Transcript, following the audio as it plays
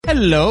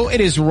Hello, it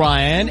is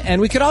Ryan,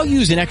 and we could all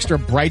use an extra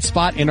bright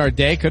spot in our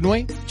day, couldn't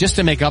we? Just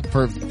to make up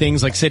for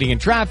things like sitting in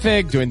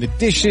traffic, doing the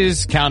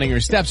dishes, counting your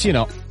steps, you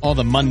know, all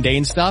the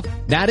mundane stuff.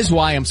 That is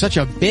why I'm such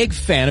a big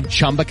fan of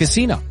Chumba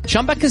Casino.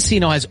 Chumba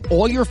Casino has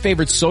all your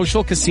favorite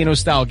social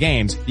casino-style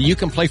games that you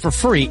can play for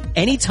free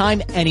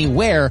anytime,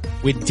 anywhere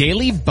with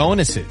daily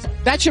bonuses.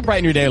 That should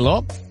brighten your day a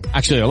little.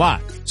 Actually, a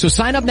lot. So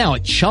sign up now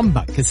at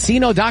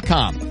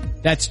ChumbaCasino.com.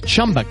 That's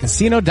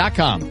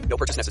ChumbaCasino.com. No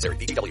purchase necessary.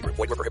 VGW Group.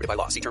 Void where prohibited by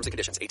law. See terms and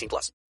conditions. 18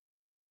 plus.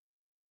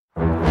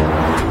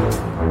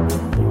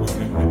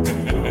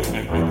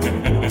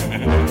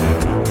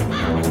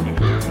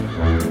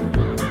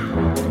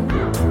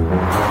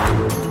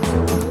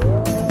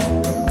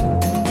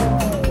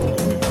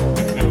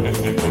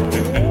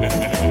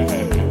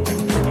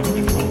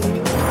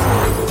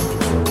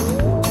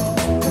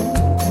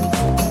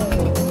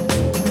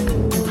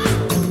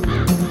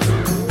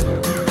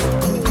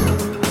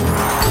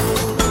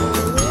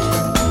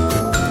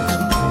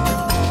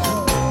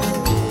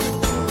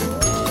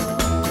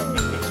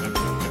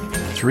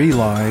 Three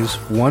lies,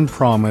 one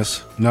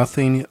promise,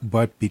 nothing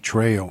but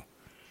betrayal.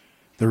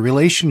 The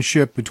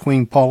relationship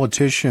between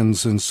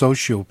politicians and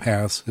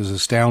sociopaths is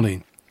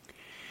astounding.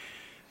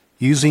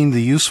 Using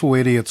the useful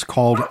idiots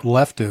called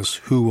leftists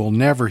who will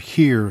never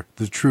hear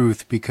the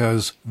truth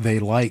because they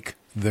like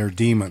their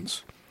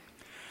demons.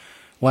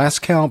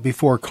 Last count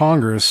before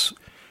Congress,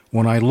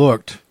 when I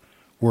looked,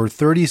 were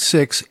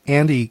 36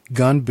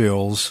 anti-gun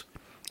bills,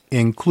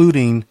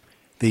 including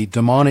the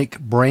demonic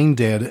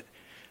brain-dead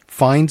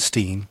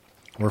Feinstein,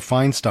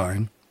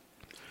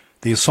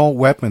 the assault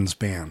weapons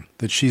ban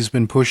that she's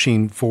been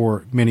pushing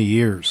for many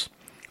years,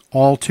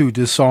 all to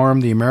disarm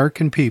the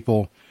American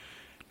people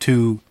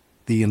to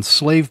the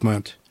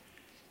enslavement,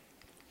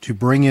 to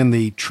bring in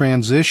the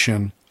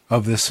transition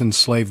of this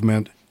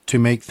enslavement to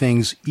make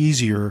things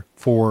easier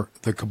for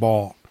the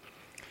cabal.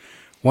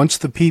 Once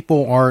the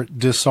people are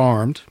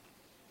disarmed,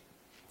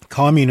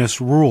 communist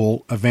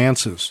rule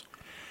advances.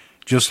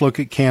 Just look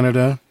at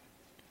Canada,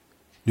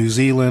 New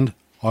Zealand,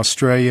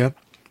 Australia,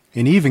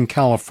 and even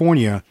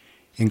California,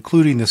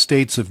 including the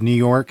states of New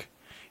York,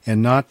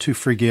 and not to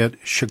forget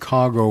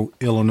Chicago,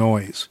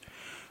 Illinois,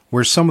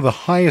 where some of the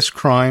highest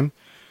crime,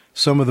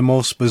 some of the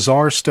most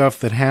bizarre stuff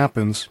that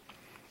happens,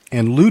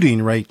 and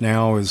looting right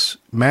now is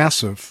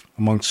massive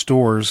among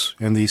stores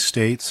in these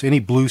states, any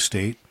blue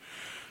state.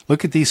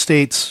 Look at these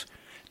states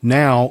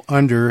now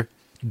under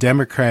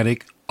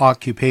Democratic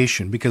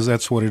occupation, because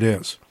that's what it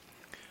is.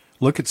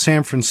 Look at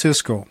San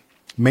Francisco.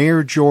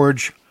 Mayor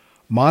George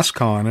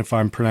Moscon, if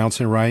I'm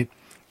pronouncing it right,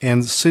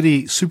 and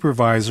City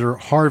Supervisor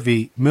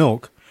Harvey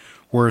Milk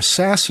were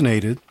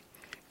assassinated,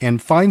 and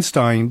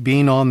Feinstein,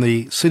 being on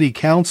the city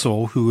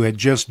council, who had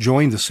just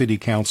joined the city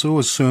council,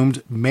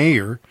 assumed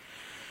mayor.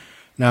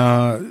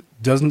 Now,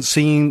 does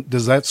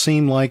that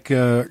seem like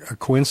a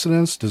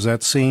coincidence? Does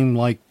that seem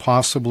like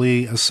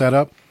possibly a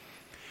setup?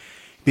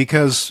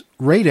 Because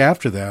right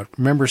after that,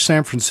 remember,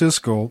 San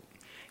Francisco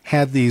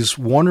had these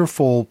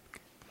wonderful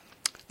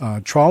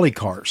trolley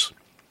cars.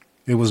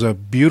 It was a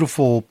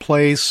beautiful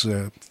place,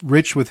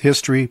 rich with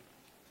history.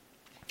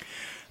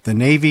 The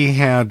Navy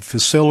had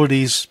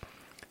facilities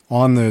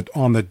on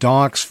the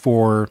docks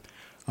for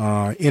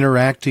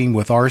interacting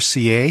with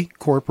RCA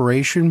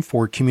Corporation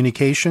for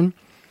communication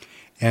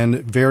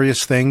and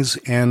various things,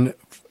 and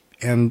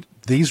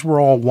these were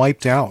all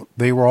wiped out.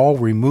 They were all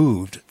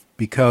removed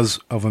because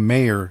of a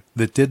mayor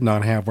that did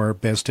not have our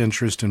best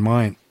interest in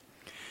mind.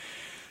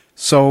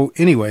 So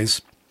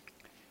anyways,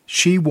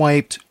 she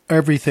wiped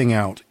everything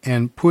out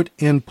and put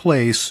in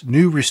place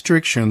new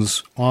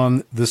restrictions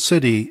on the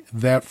city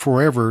that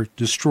forever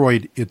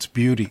destroyed its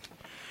beauty.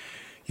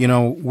 You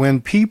know,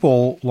 when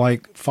people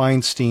like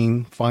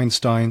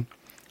Feinstein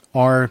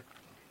are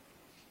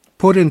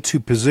put into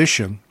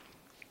position,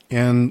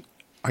 and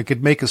I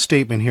could make a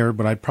statement here,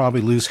 but I'd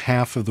probably lose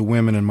half of the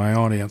women in my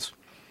audience,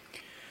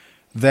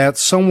 that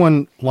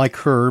someone like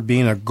her,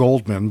 being a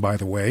Goldman, by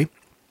the way,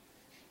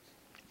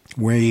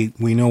 we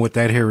know what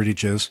that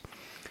heritage is,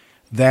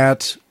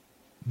 that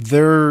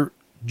they're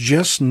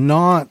just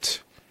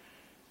not,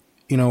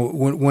 you know,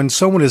 when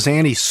someone is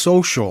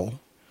antisocial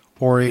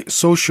or a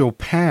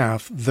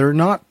sociopath, they're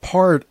not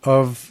part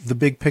of the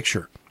big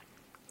picture.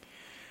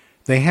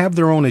 They have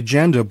their own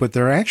agenda, but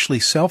they're actually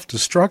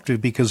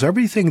self-destructive because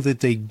everything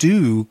that they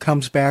do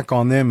comes back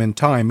on them in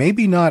time.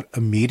 Maybe not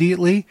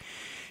immediately,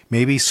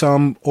 maybe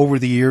some over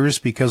the years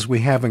because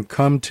we haven't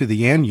come to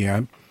the end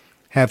yet,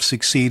 have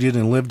succeeded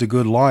and lived a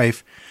good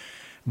life,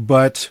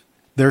 but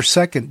their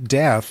second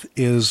death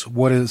is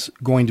what is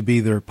going to be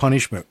their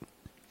punishment.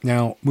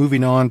 Now,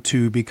 moving on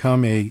to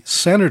become a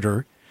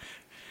senator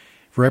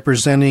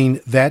representing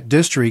that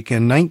district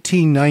in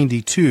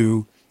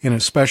 1992 in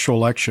a special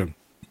election.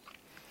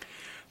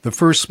 The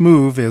first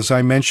move, as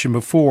I mentioned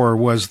before,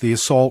 was the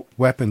assault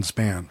weapons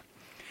ban.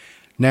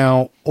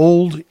 Now,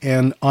 old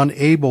and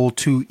unable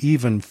to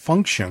even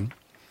function,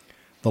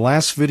 the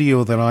last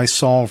video that I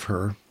saw of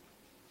her,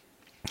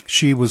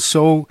 she was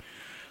so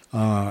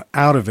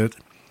out of it.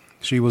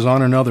 She was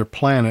on another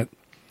planet.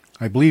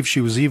 I believe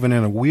she was even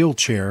in a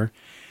wheelchair.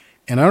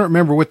 And I don't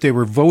remember what they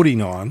were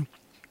voting on,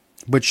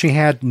 but she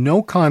had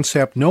no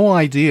concept, no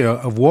idea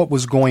of what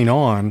was going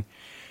on.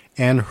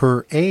 And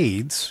her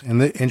aides,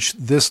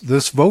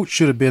 this vote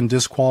should have been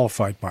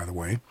disqualified, by the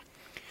way.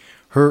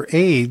 Her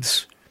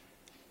aides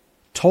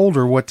told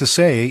her what to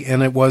say,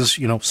 and it was,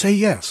 say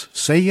yes,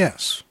 say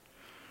yes.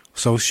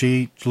 So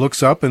she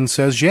looks up and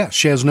says yes.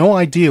 She has no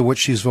idea what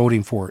she's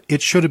voting for.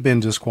 It should have been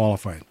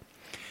disqualified.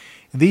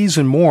 These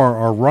and more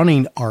are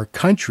running our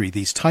country,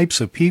 these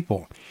types of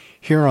people.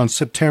 Here on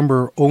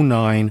September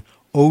 09,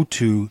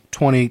 02,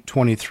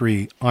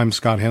 2023, I'm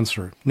Scott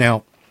Hensler.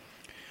 Now,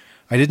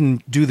 I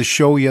didn't do the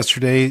show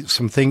yesterday.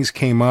 Some things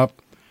came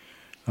up.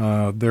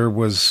 I'm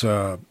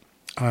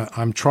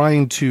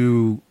trying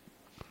to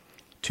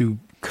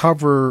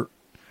cover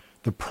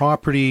the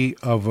property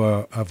of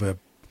a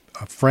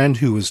friend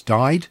who has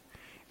died,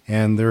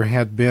 and there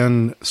had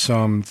been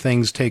some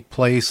things take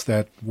place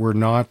that were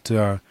not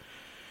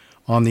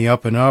on the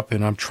up and up,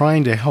 and I'm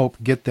trying to help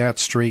get that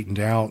straightened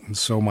out. And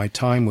so my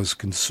time was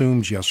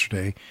consumed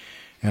yesterday,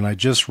 and I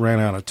just ran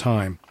out of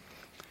time.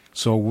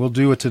 So we'll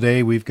do it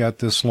today. We've got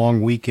this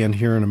long weekend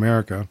here in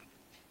America.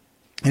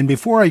 And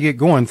before I get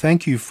going,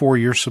 thank you for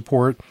your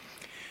support.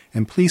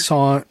 And please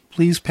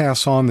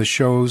pass on the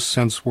shows,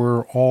 since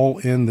we're all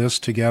in this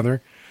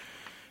together.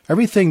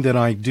 Everything that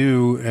I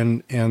do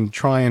and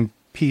try and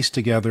piece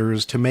together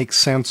is to make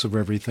sense of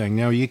everything.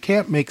 Now, you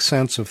can't make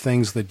sense of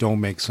things that don't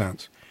make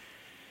sense.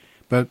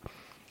 But,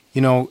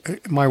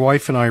 my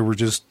wife and I were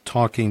just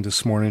talking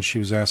this morning. She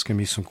was asking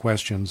me some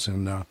questions,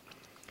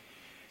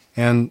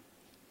 and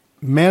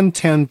men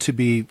tend to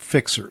be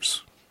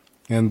fixers,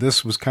 and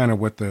this was kind of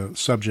what the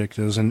subject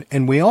is,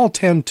 and we all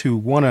tend to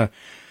want to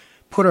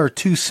put our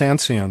 2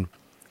 cents in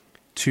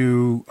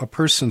to a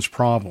person's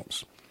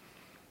problems.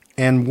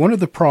 And one of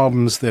the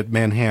problems that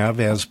men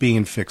have as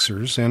being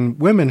fixers, and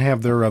women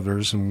have their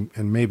others, and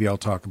maybe I'll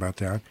talk about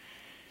that,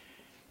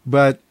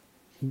 but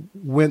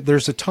when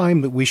there's a time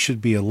that we should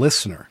be a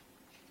listener,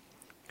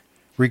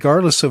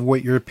 regardless of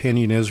what your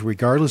opinion is,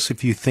 regardless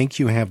if you think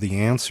you have the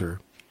answer.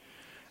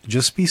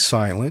 Just be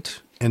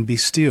silent and be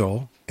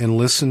still and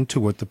listen to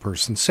what the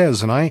person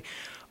says. And I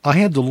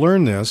had to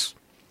learn this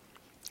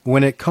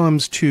when it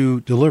comes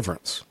to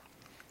deliverance.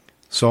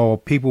 So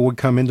people would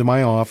come into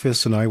my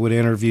office and I would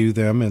interview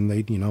them, and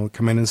they'd,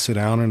 come in and sit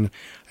down, and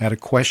I had a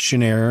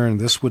questionnaire, and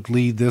this would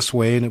lead this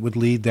way and it would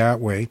lead that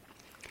way.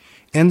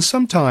 And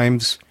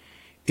sometimes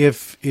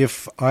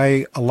if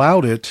I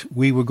allowed it,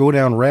 we would go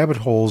down rabbit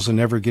holes and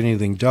never get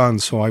anything done.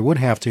 So I would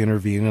have to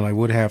intervene and I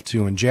would have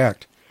to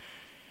inject.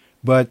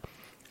 But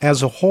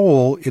as a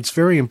whole, it's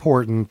very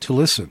important to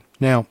listen.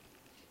 Now,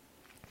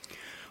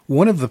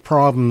 one of the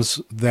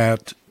problems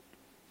that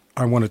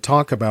I want to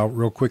talk about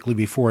real quickly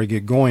before I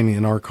get going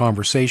in our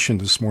conversation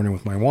this morning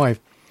with my wife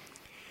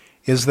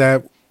is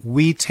that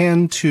we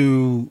tend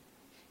to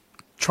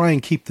try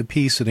and keep the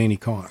peace at any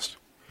cost.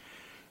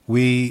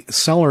 We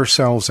sell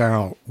ourselves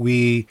out.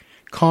 We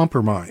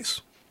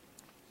compromise,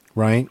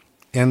 right?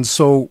 And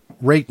so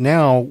right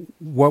now,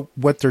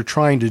 what they're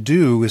trying to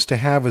do is to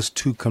have us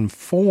to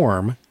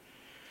conform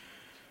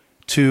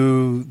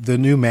to the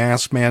new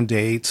mask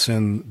mandates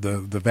and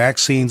the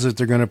vaccines that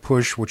they're going to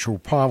push, which will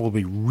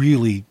probably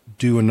really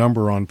do a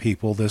number on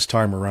people this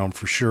time around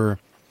for sure.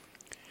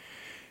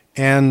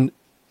 And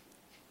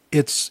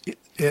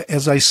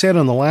as I said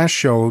on the last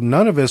show,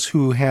 none of us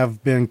who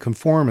have been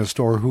conformist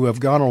or who have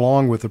gone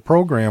along with the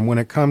program when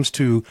it comes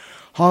to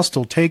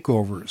hostile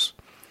takeovers,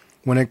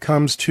 when it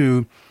comes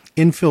to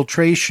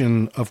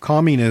infiltration of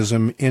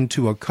communism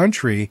into a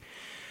country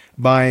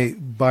by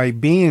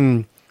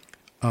being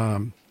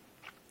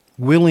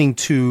willing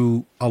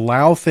to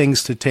allow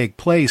things to take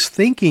place,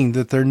 thinking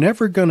that they're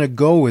never going to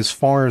go as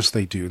far as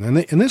they do. And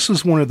this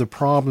is one of the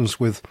problems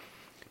with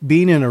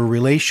being in a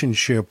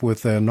relationship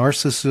with a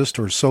narcissist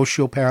or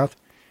sociopath.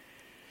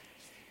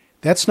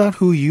 That's not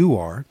who you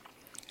are.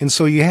 And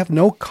so you have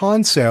no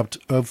concept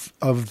of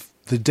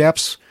the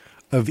depths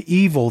of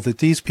evil that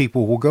these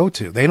people will go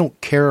to. They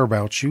don't care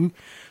about you.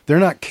 They're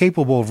not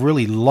capable of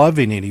really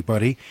loving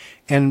anybody.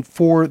 And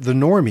for the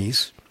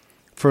normies,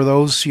 for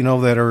those,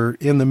 that are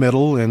in the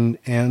middle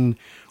and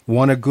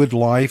want a good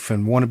life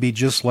and want to be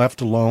just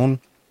left alone,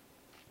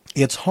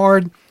 it's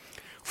hard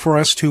for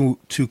us to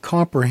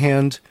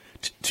comprehend,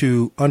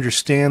 to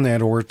understand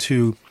that, or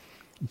to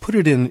put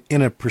it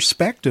in a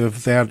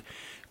perspective that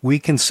we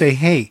can say,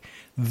 hey,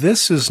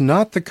 this is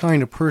not the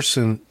kind of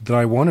person that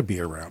I want to be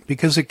around,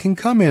 because it can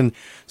come in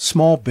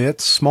small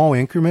bits, small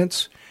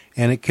increments,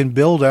 and it can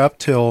build up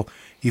till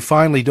you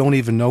finally don't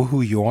even know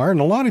who you are. And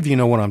a lot of you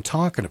know what I'm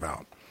talking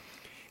about.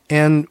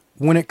 And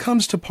when it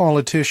comes to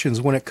politicians,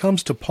 when it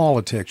comes to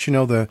politics,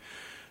 the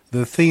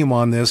theme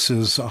on this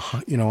is,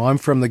 I'm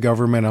from the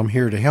government, I'm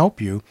here to help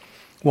you.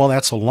 Well,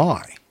 that's a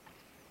lie.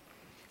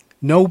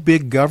 No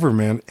big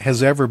government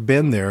has ever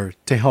been there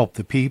to help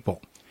the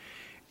people.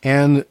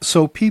 And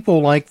so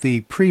people like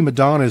the prima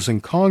donnas in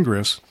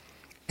Congress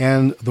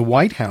and the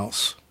White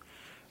House,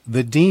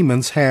 the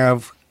demons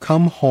have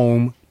come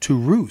home to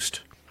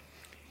roost.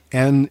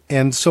 And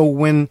so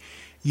when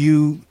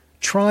you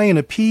try and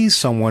appease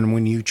someone,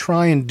 when you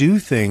try and do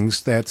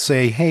things that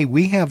say, hey,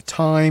 we have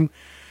time,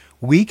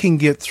 we can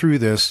get through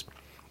this.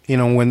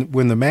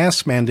 When the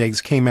mask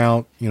mandates came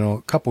out,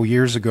 a couple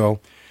years ago,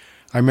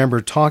 I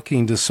remember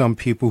talking to some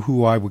people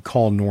who I would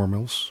call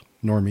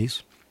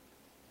normies,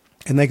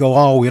 and they go,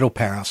 oh, it'll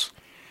pass.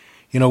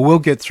 We'll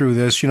get through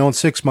this. In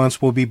 6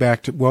 months, we'll be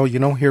back to, well,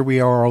 here we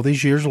are all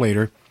these years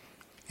later,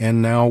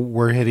 and now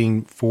we're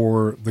heading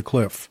for the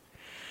cliff.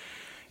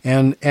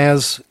 And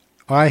as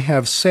I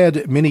have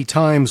said many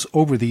times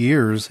over the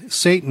years,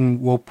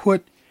 Satan will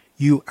put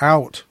you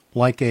out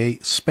like a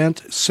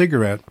spent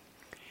cigarette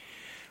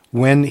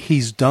when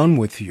he's done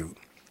with you.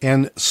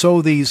 And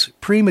so these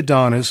prima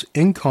donnas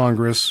in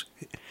Congress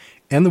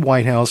and the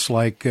White House,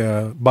 like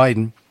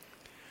Biden,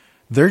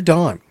 they're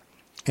done.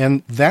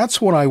 And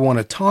that's what I want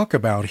to talk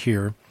about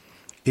here,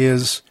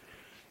 is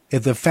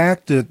the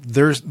fact that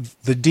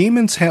the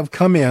demons have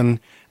come in,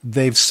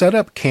 they've set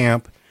up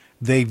camp,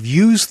 they've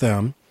used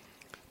them.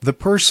 The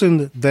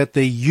person that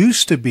they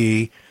used to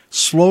be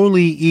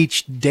slowly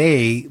each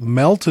day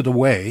melted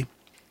away.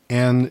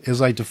 And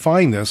as I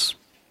define this,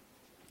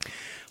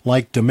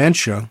 like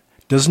dementia,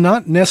 does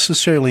not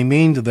necessarily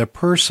mean that the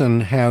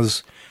person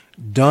has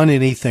done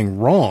anything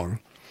wrong,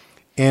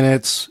 and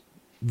it's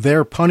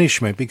their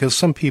punishment, because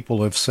some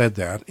people have said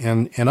that,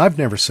 and I've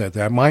never said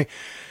that. My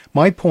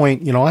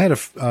point, I had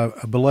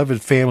a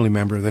beloved family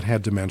member that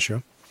had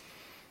dementia.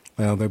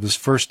 That was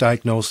first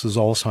diagnosed as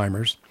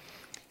Alzheimer's,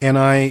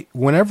 and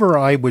whenever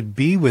I would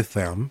be with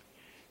them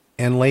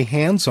and lay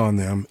hands on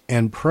them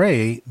and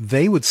pray,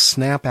 they would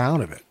snap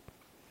out of it.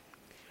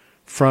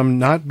 From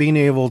not being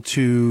able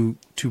to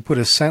put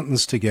a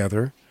sentence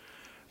together,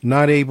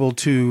 not able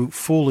to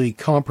fully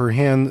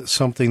comprehend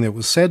something that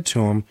was said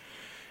to them,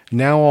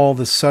 now all of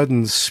a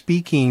sudden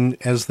speaking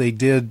as they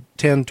did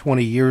 10,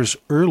 20 years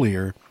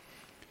earlier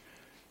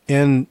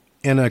in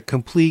a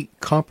complete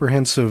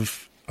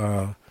comprehensive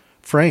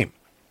frame.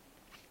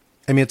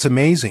 I mean, it's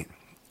amazing.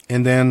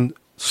 And then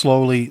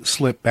slowly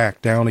slip back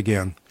down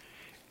again.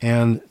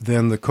 And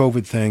then the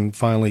COVID thing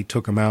finally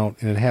took them out,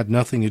 and it had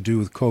nothing to do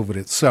with COVID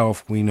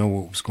itself. We know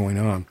what was going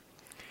on.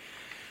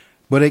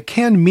 But it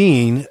can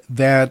mean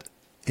that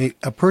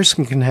a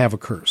person can have a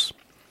curse.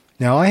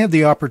 Now, I had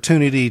the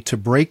opportunity to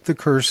break the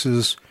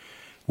curses,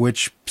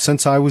 which,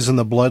 since I was in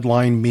the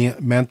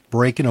bloodline, meant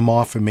breaking them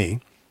off of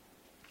me.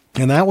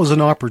 And that was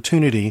an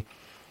opportunity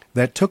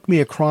that took me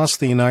across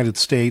the United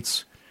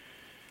States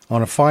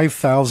on a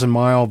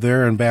 5,000-mile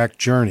there and back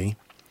journey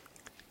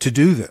to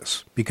do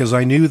this, because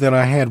I knew that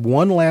I had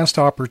one last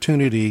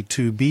opportunity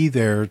to be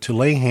there, to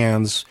lay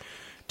hands,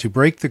 to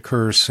break the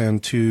curse,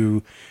 and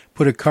to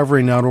put a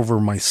covering out over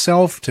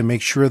myself to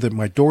make sure that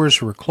my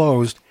doors were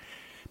closed,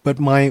 but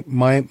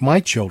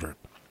my children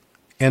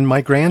and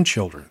my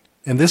grandchildren.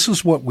 And this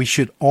is what we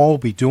should all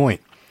be doing.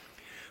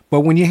 But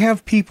when you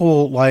have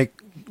people like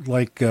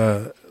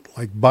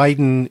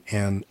Biden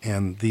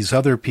and these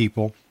other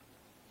people,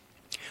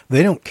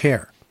 they don't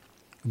care.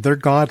 They're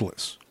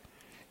godless.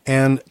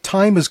 And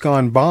time has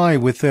gone by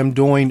with them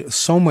doing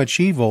so much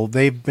evil,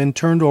 they've been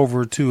turned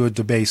over to a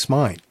debased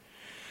mind.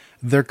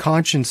 Their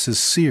conscience is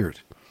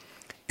seared.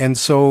 And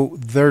so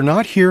they're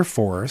not here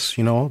for us,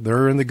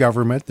 they're in the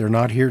government, they're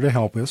not here to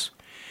help us.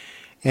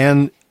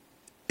 But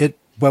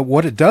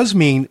what it does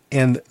mean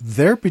in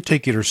their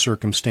particular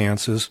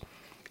circumstances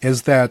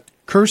is that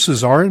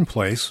curses are in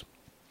place.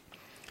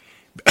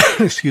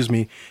 Excuse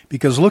me,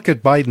 because look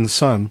at Biden's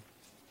son.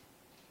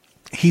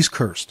 He's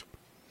cursed.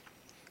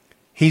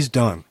 He's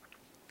done.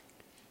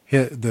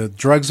 The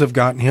drugs have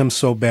gotten him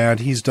so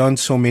bad. He's done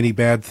so many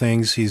bad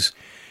things. He's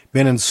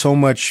been in so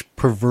much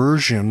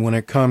perversion when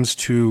it comes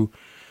to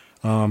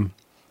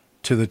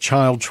the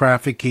child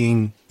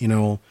trafficking,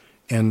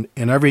 and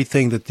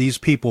everything that these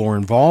people are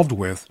involved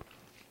with,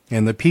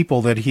 and the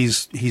people that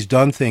he's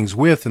done things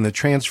with, and the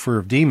transfer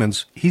of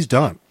demons, he's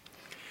done.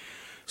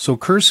 So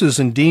curses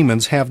and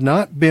demons have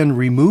not been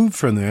removed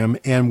from them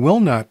and will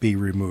not be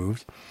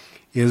removed.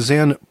 Is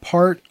in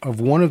part of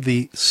one of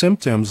the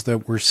symptoms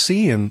that we're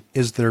seeing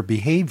is their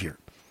behavior.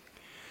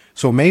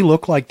 So it may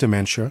look like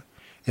dementia.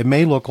 It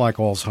may look like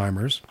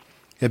Alzheimer's.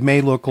 It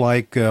may look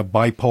like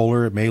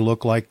bipolar. It may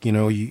look like,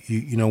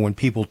 when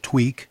people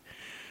tweak,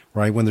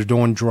 right, when they're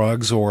doing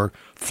drugs, or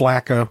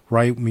flacca,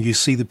 right, when you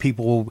see the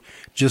people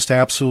just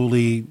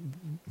absolutely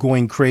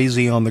going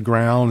crazy on the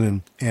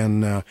ground,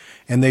 and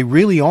they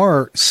really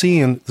are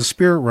seeing the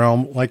spirit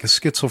realm like a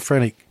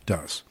schizophrenic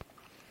does.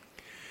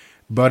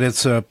 But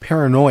it's a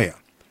paranoia,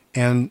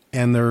 and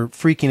they're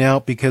freaking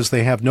out because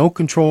they have no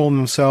control of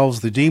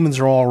themselves. The demons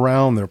are all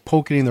around. They're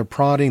poking, they're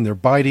prodding, they're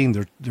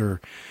biting, they're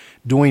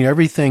doing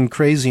everything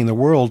crazy in the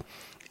world,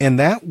 and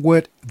that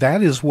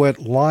is what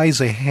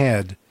lies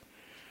ahead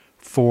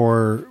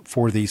for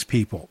these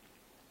people.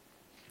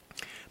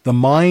 The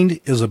mind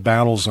is a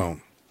battle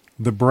zone.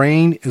 The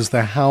brain is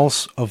the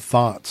house of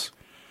thoughts.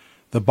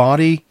 The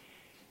body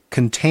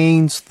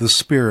contains the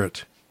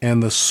spirit,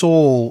 and the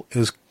soul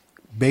is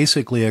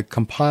basically a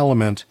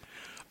compilement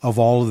of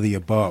all of the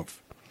above.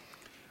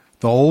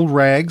 The old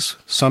rags,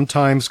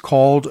 sometimes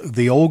called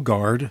the old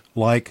guard,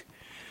 like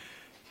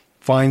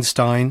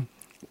Feinstein,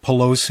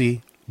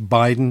 Pelosi,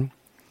 Biden,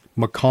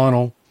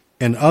 McConnell,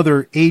 and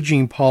other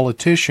aging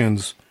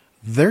politicians,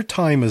 their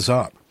time is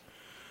up.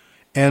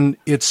 And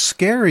it's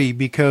scary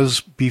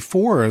because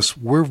before us,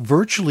 we're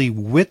virtually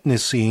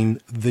witnessing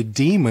the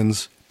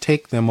demons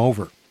take them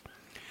over.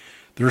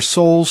 Their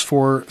souls,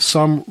 for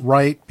some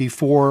right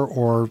before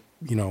or,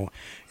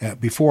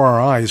 before our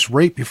eyes,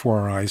 right before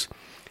our eyes,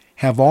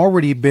 have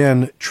already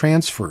been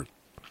transferred.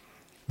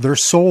 Their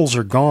souls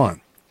are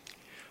gone.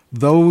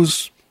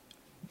 Those,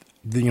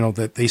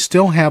 that they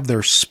still have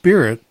their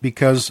spirit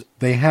because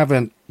they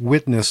haven't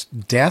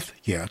witnessed death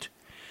yet,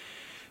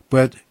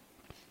 but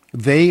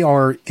they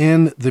are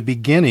in the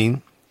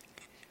beginning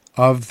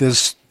of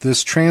this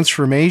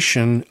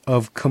transformation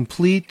of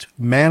complete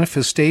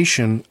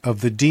manifestation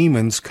of the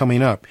demons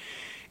coming up.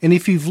 And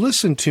if you've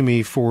listened to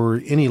me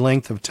for any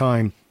length of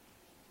time,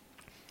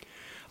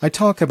 I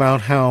talk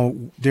about how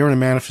during a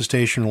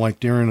manifestation,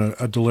 like during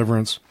a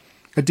deliverance,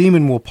 a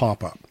demon will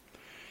pop up.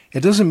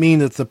 It doesn't mean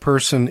that the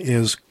person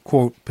is,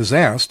 quote,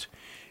 possessed.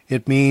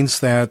 It means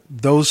that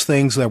those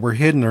things that were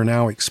hidden are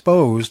now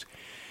exposed,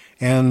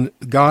 and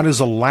God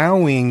is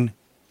allowing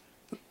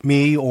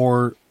me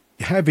or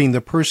having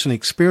the person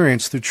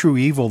experience the true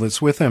evil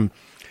that's with him.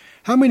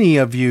 How many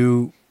of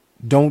you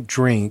don't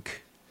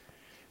drink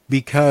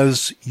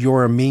because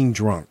you're a mean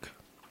drunk,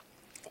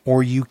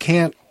 or you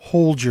can't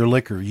hold your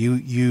liquor?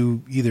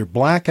 You either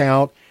black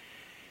out,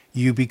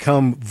 you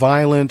become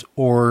violent,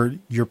 or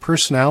your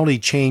personality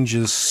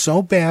changes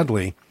so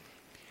badly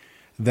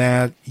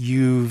that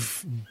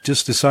you've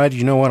just decided,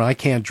 you know what, I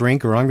can't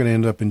drink, or I'm going to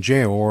end up in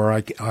jail, or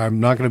I'm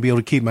not going to be able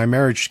to keep my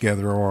marriage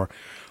together, or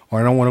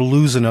I don't want to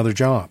lose another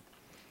job.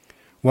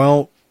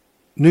 Well,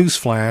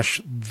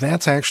 newsflash,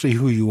 that's actually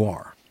who you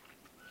are.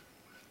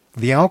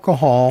 The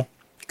alcohol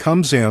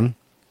comes in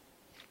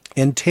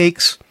and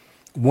takes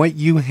what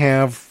you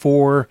have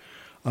for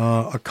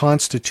a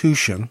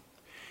constitution,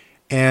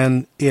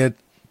 and it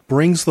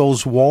brings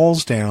those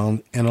walls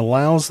down and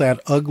allows that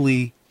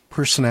ugly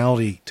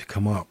personality to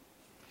come up.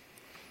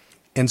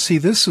 And see,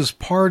 this is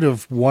part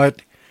of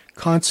what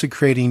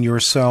consecrating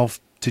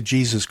yourself to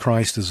Jesus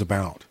Christ is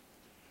about.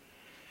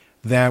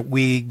 That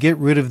we get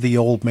rid of the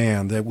old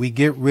man, that we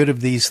get rid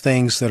of these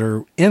things that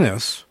are in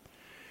us.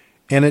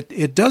 And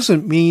it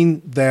doesn't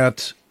mean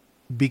that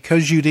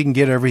because you didn't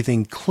get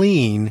everything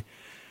clean,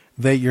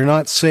 that you're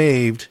not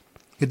saved.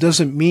 It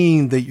doesn't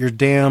mean that you're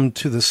damned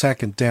to the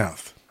second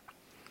death.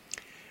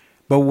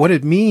 But what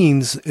it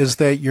means is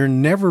that you're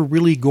never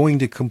really going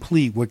to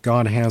complete what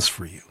God has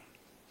for you.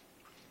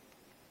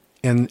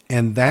 And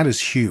that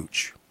is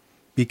huge,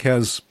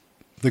 because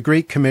the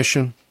Great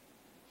Commission,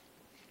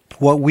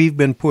 what we've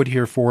been put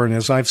here for, and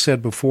as I've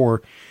said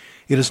before,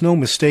 it is no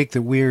mistake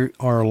that we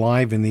are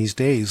alive in these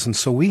days, and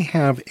so we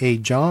have a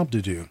job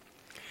to do.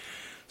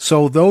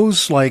 So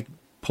those like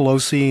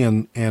Pelosi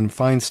and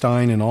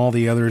Feinstein and all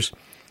the others,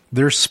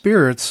 their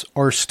spirits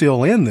are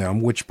still in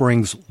them, which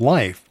brings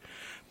life,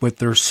 but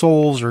their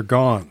souls are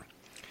gone.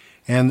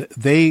 And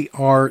they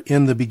are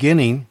in the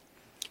beginning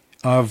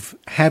of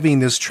having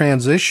this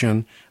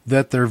transition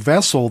that their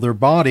vessel, their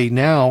body,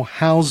 now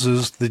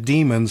houses the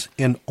demons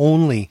and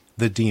only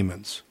the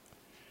demons.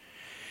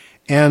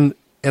 And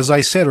as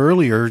I said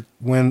earlier,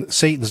 when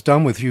Satan's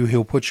done with you,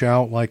 he'll put you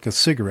out like a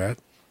cigarette.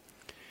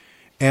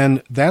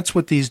 And that's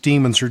what these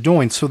demons are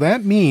doing. So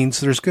that means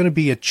there's going to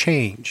be a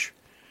change.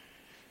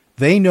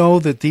 They know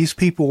that these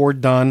people were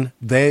done.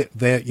 The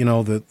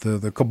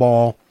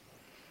cabal,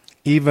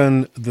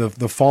 even the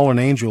fallen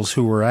angels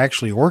who were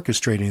actually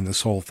orchestrating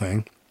this whole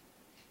thing.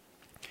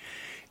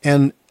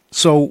 And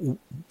so,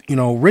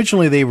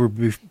 originally they were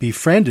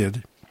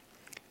befriended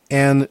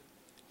and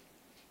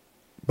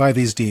by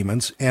these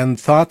demons, and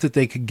thought that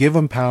they could give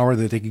them power,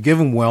 that they could give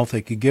them wealth,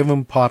 they could give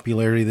them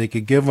popularity, they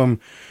could give them,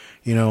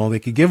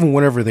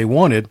 whatever they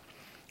wanted.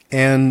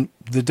 And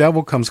the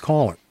devil comes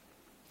calling.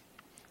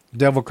 The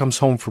devil comes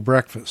home for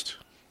breakfast.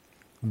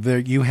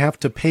 You have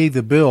to pay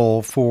the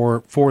bill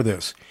for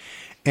this.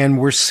 And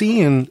we're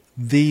seeing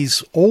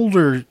these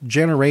older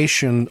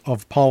generation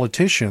of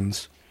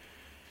politicians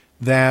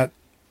that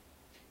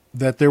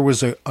there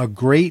was a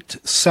great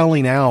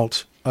selling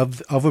out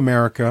of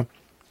America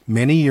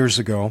many years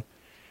ago,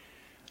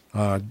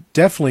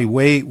 definitely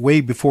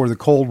way before the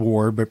Cold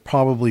War, but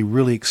probably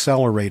really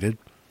accelerated.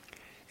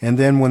 And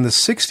then when the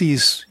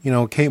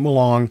 60s, came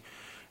along,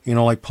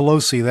 like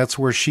Pelosi, that's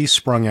where she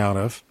sprung out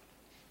of.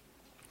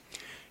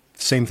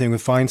 Same thing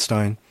with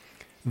Feinstein,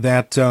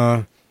 that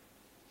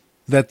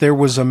there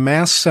was a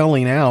mass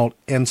selling out,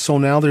 and so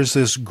now there's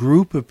this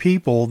group of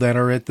people that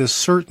are at this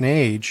certain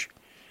age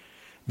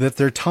that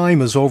their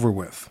time is over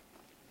with,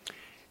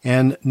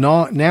 and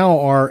now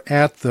are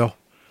at the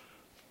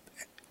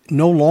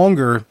no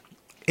longer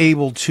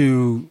able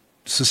to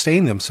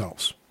sustain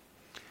themselves.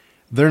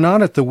 They're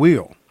not at the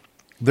wheel.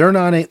 They're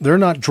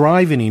not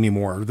driving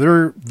anymore.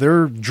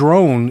 Their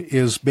drone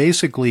is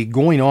basically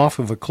going off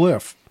of a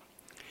cliff.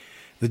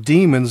 The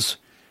demons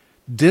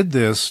did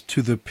this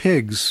to the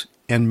pigs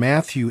and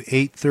Matthew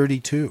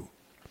 8:32.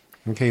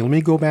 Okay, let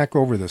me go back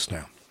over this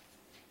now.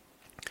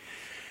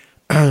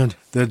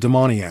 The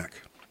demoniac.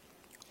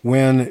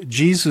 When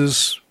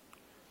Jesus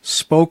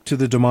spoke to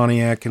the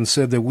demoniac and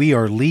said that we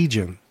are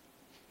legion,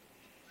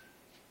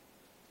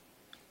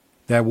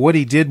 that what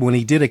he did when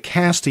he did a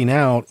casting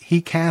out,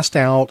 he cast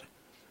out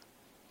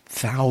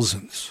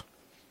thousands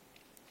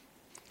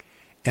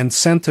and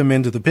sent them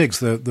into the pigs.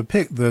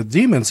 The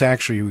demons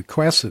actually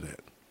requested it,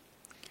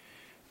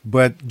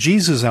 but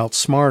Jesus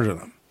outsmarted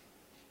them.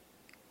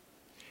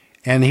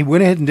 And he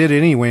went ahead and did it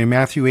anyway in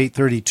Matthew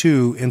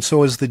 8:32. And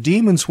so as the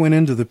demons went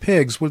into the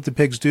pigs, what did the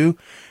pigs do?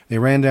 They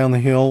ran down the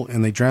hill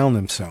and they drowned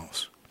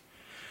themselves.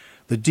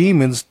 The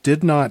demons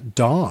did not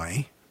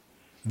die.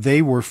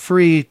 They were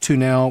free to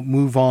now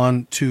move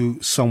on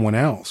to someone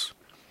else.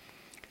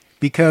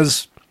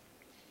 Because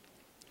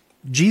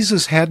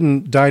Jesus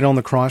hadn't died on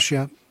the cross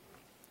yet.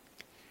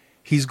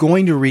 He's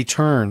going to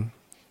return.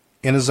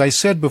 And as I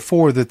said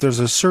before, that there's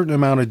a certain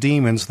amount of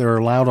demons that are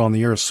allowed on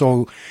the earth.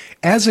 So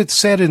as it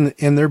said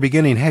in their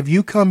beginning, have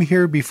you come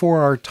here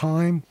before our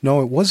time?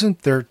 No, it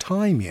wasn't their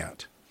time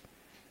yet.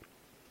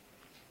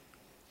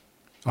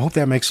 I hope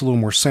that makes a little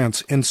more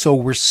sense. And so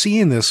we're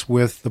seeing this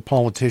with the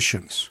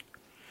politicians.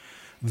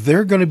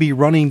 They're going to be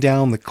running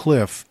down the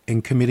cliff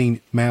and committing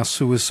mass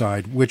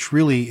suicide, which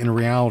really in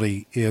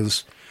reality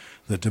is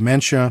the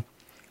dementia,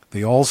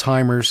 the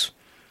Alzheimer's,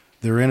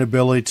 their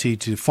inability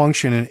to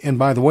function. And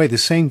by the way, the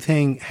same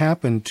thing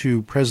happened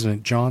to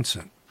President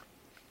Johnson.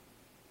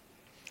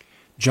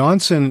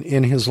 Johnson,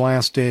 in his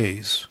last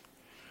days,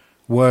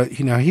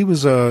 he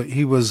was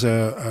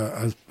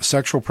a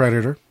sexual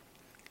predator.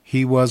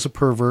 He was a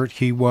pervert.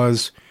 He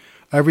was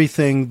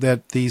everything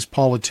that these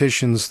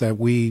politicians that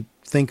we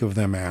think of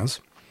them as,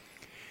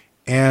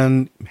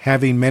 and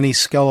having many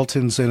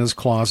skeletons in his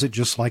closet,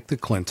 just like the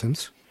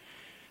Clintons,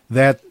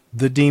 that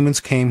the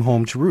demons came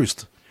home to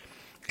roost.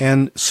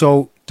 And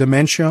so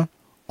dementia,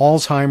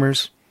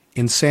 Alzheimer's,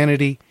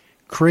 insanity,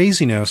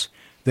 craziness,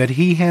 that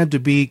he had to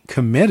be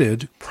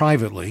committed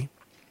privately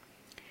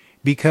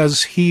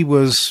because he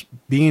was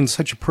being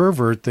such a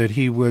pervert that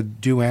he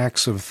would do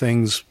acts of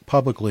things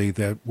publicly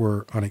that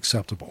were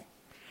unacceptable.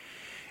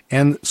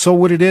 And so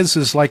what it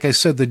is like I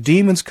said, the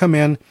demons come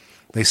in,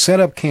 they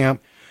set up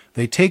camp,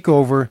 they take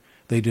over,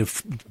 they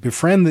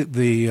befriend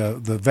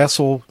the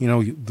vessel,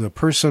 the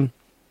person,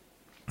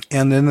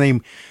 and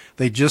then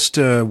they just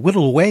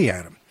whittle away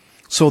at him.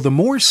 So the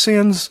more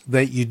sins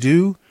that you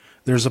do,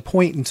 there's a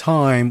point in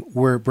time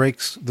where it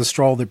breaks the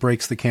straw that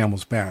breaks the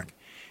camel's back.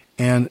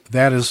 And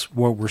that is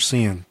what we're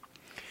seeing.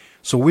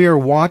 So we are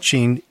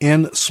watching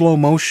in slow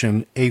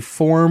motion a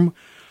form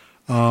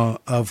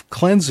of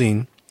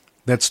cleansing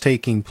that's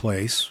taking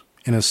place,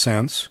 in a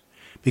sense,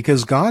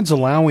 because God's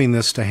allowing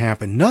this to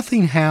happen.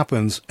 Nothing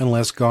happens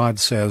unless God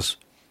says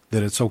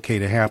that it's okay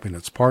to happen.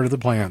 It's part of the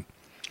plan.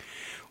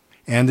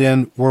 And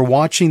then we're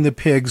watching the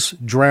pigs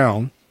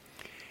drown,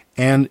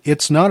 and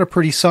it's not a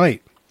pretty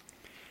sight.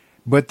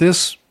 But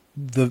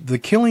the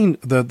killing,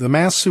 the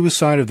mass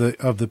suicide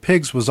of the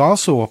pigs was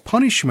also a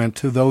punishment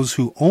to those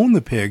who own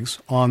the pigs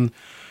on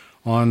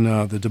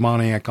the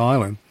demoniac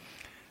island.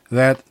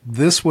 That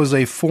this was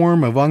a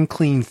form of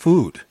unclean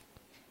food,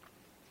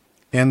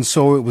 and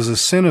so it was a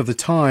sin of the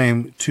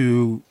time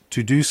to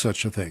do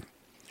such a thing.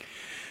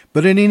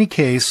 But in any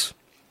case,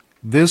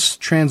 this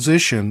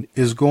transition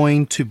is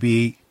going to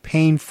be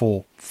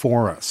painful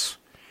for us.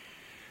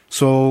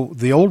 So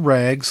the old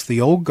rags, the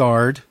old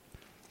guard,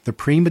 the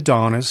prima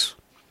donnas,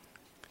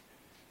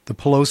 the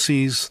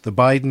Pelosi's, the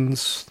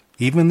Bidens,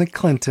 even the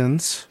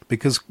Clintons,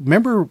 because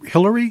remember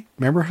Hillary?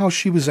 Remember how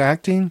she was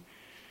acting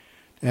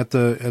at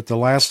the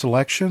last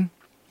election?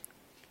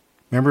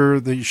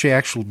 Remember that she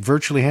actually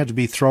virtually had to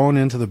be thrown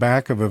into the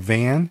back of a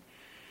van?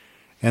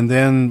 And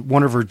then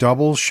one of her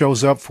doubles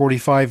shows up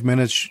 45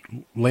 minutes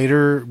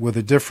later with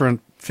a different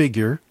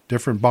figure,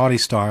 different body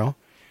style,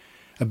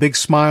 a big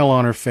smile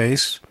on her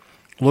face,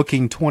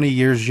 looking 20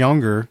 years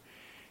younger,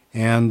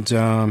 and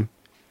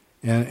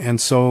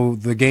so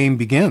the game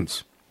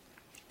begins.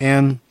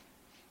 And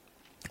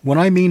what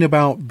I mean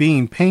about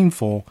being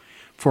painful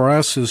for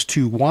us is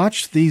to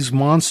watch these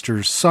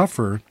monsters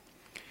suffer.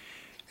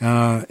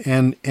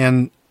 And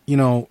I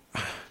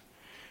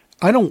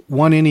don't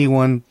want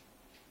anyone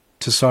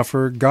to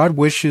suffer. God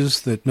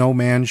wishes that no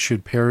man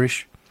should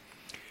perish.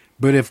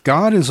 But if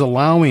God is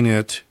allowing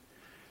it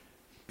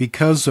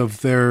because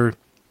of their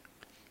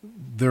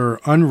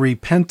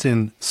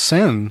unrepentant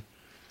sin,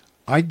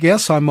 I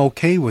guess I'm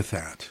okay with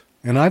that.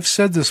 And I've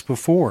said this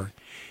before.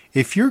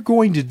 If you're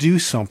going to do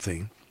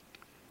something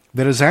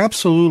that is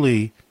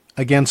absolutely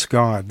against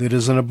God, that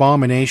is an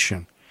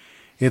abomination,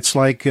 it's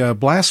like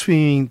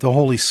blaspheming the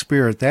Holy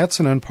Spirit.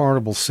 That's an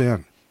unpardonable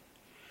sin.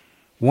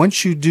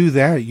 Once you do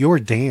that, you're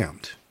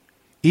damned.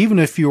 Even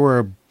if you're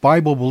a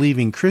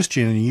Bible-believing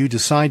Christian and you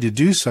decide to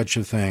do such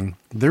a thing,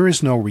 there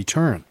is no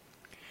return.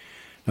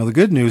 Now, the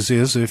good news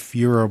is if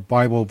you're a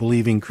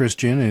Bible-believing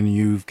Christian and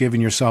you've given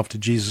yourself to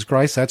Jesus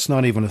Christ, that's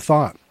not even a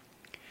thought.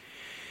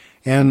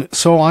 And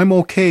so I'm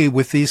okay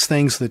with these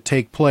things that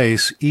take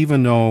place,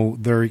 even though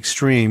they're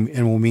extreme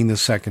and will mean the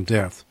second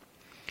death.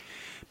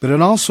 But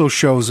it also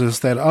shows us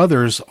that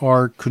others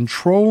are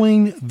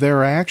controlling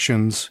their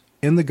actions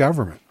in the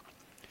government.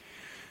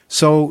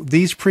 So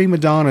these prima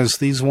donnas,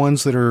 these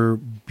ones that are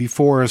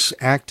before us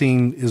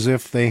acting as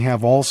if they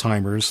have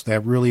Alzheimer's,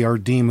 that really are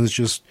demons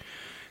just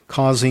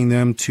causing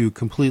them to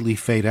completely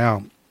fade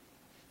out.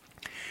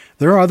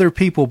 There are other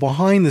people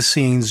behind the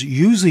scenes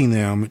using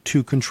them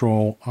to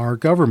control our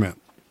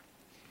government.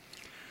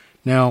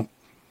 Now,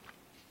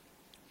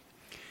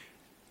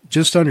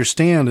 just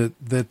understand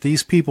that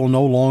these people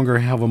no longer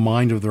have a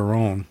mind of their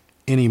own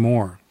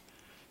anymore.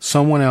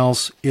 Someone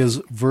else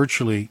is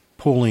virtually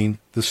pulling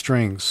the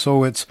strings.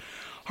 So it's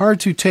hard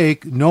to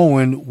take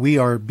knowing we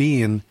are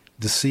being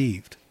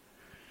deceived,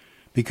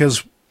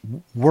 because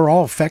we're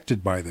all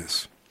affected by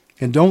this.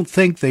 And don't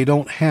think they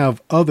don't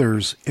have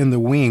others in the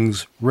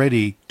wings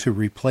ready to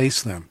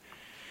replace them.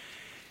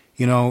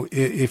 You know,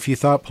 if you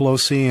thought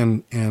Pelosi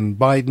and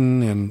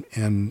Biden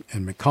and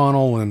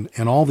McConnell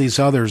and all these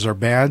others are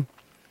bad,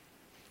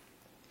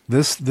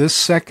 this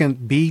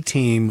second B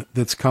team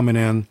that's coming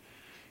in,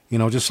 you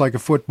know, just like a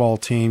football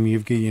team,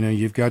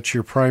 you've got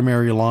your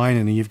primary line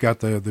and you've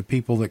got the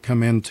people that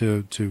come in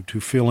to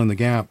fill in the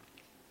gap.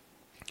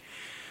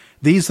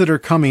 These that are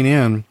coming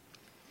in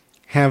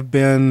have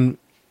been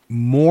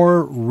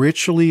more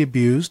ritually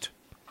abused,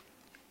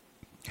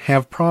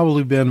 have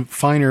probably been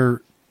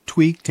finer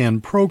tweaked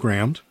and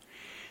programmed.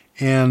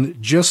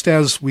 And just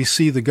as we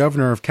see the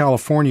governor of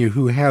California,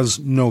 who has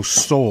no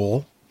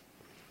soul,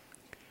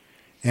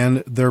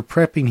 and they're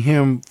prepping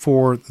him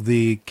for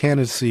the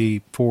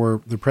candidacy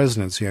for the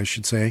presidency, I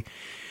should say.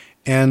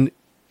 And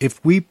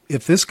if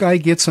this guy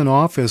gets in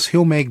office,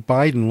 he'll make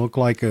Biden look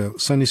like a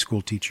Sunday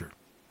school teacher.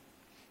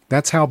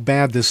 That's how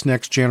bad this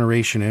next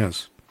generation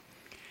is.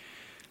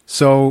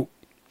 So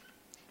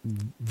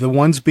the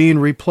ones being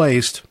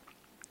replaced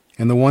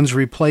and the ones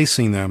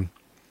replacing them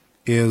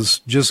is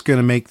just going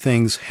to make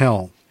things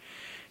hell.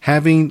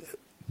 Having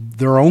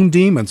their own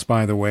demons,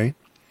 by the way,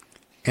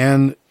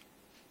 and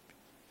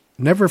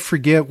never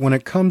forget when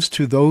it comes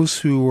to those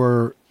who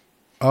are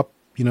up,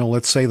 you know,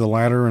 let's say the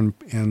ladder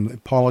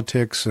and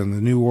politics and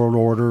the New World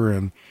Order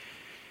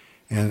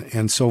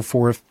and so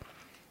forth.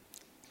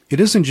 It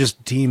isn't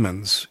just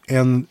demons,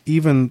 and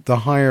even the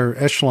higher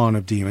echelon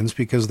of demons,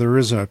 because there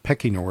is a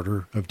pecking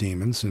order of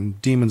demons, and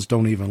demons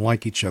don't even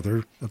like each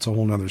other. That's a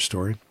whole other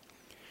story.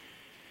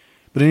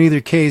 But in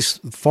either case,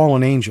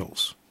 fallen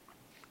angels.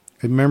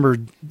 Remember,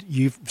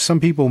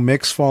 some people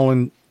mix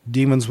fallen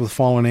demons with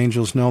fallen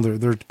angels. No,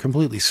 they're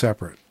completely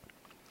separate.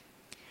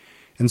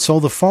 And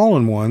so the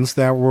fallen ones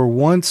that were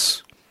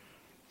once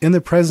in the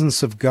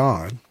presence of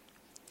God,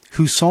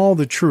 who saw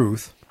the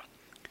truth,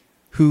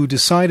 who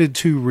decided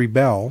to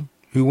rebel,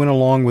 who went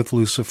along with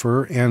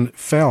Lucifer and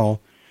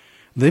fell,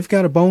 they've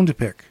got a bone to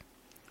pick.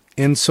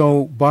 And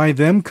so by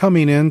them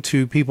coming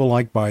into people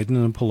like Biden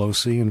and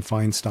Pelosi and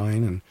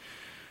Feinstein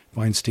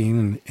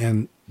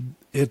and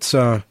it's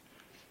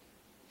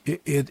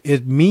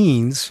it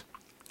means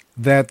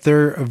that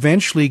they're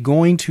eventually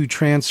going to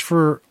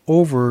transfer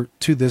over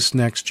to this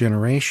next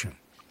generation,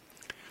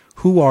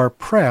 who are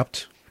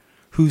prepped,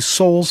 whose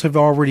souls have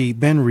already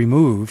been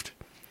removed.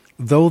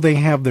 Though they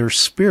have their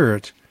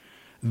spirit,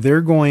 they're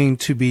going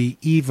to be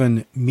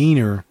even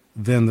meaner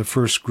than the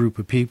first group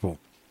of people.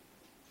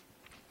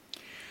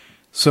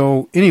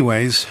 So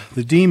anyways,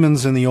 the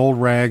demons and the old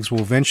rags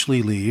will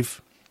eventually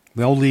leave.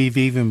 They'll leave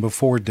even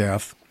before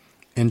death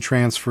and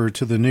transfer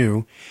to the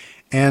new.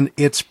 And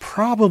it's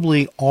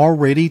probably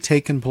already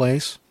taken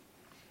place.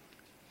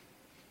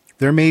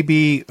 There may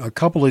be a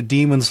couple of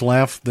demons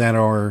left that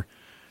are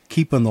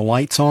keeping the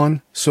lights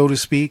on, so to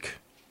speak.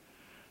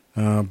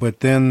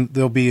 But then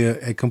there'll be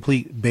a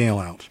complete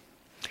bailout.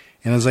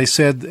 And as I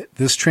said,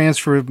 this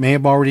transfer may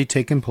have already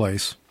taken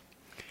place.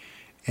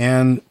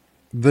 And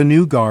the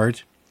new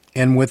guard,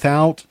 and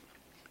without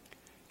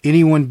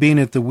anyone being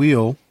at the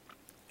wheel,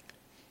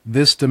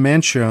 this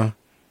dementia,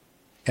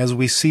 as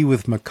we see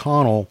with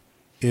McConnell,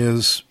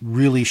 is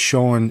really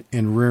showing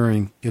and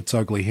rearing its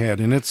ugly head.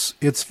 And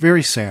it's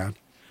very sad.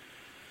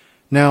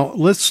 Now,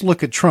 let's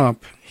look at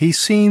Trump. He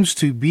seems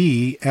to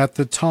be at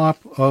the top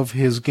of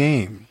his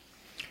game.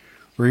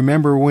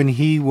 Remember when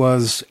he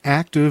was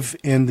active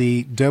in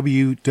the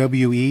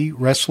WWE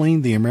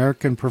wrestling, the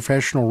American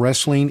Professional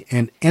Wrestling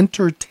and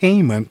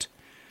Entertainment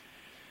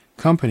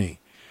Company.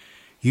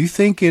 You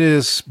think it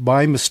is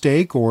by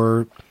mistake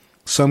or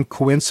some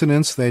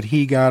coincidence that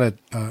he got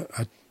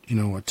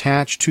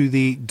attached to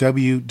the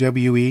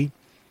WWE?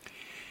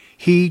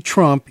 He,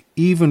 Trump,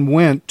 even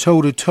went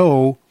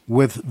toe-to-toe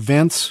with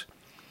Vince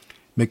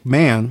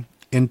McMahon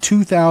in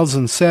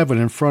 2007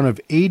 in front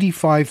of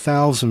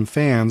 85,000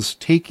 fans,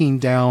 taking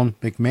down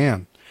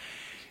McMahon.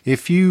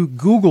 If you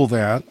Google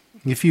that,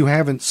 if you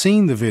haven't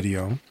seen the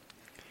video,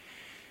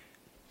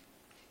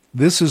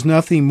 this is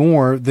nothing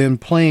more than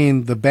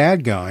playing the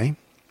bad guy,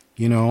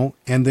 and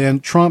then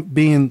Trump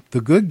being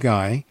the good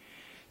guy,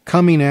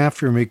 coming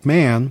after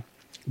McMahon,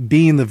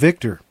 being the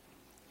victor.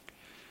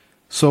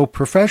 So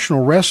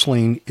professional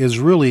wrestling is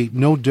really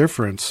no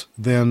different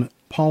than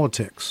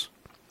politics.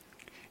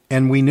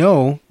 And we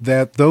know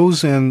that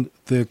those in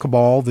the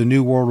cabal, the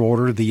New World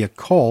Order, the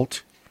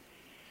occult,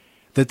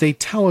 that they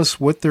tell us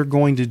what they're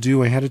going to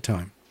do ahead of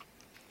time.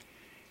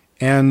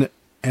 And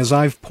as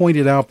I've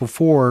pointed out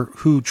before,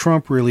 who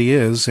Trump really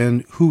is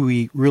and who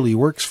he really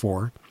works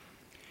for,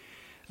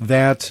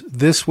 that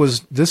this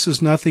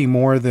is nothing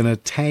more than a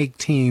tag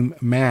team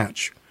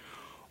match.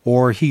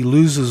 Or he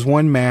loses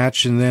one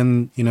match and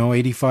then,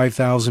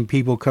 85,000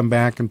 people come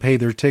back and pay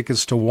their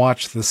tickets to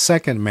watch the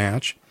second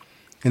match,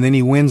 and then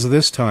he wins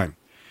this time.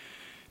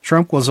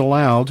 Trump was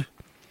allowed,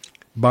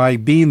 by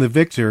being the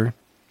victor,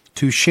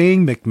 to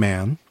shame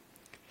McMahon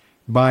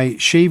by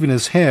shaving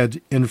his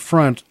head in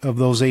front of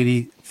those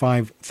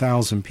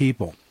 85,000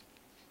 people.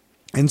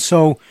 And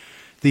so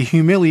the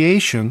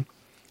humiliation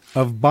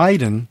of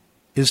Biden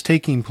is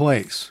taking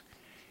place.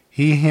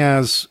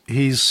 He's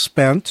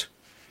spent.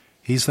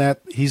 He's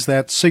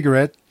that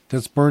cigarette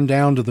that's burned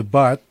down to the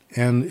butt,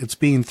 and it's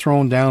being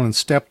thrown down and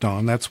stepped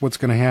on. That's what's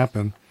going to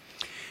happen.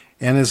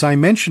 And as I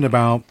mentioned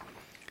about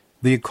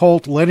the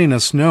occult letting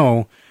us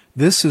know,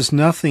 this is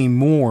nothing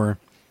more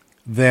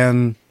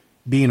than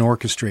being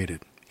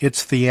orchestrated.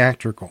 It's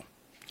theatrical.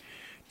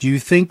 Do you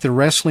think the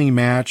wrestling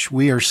match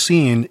we are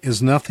seeing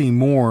is nothing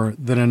more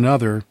than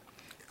another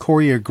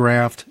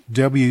choreographed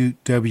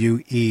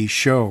WWE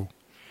show?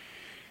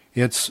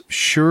 It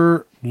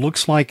sure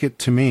looks like it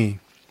to me.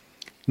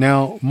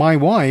 Now, my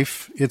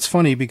wife, it's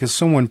funny because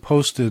someone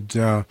posted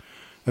a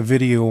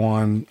video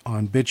on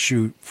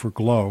BitChute for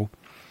Glow.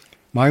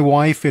 My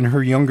wife in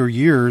her younger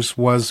years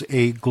was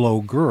a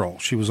Glow girl.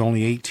 She was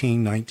only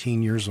 18,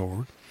 19 years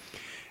old.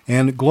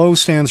 And Glow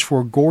stands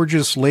for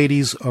Gorgeous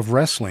Ladies of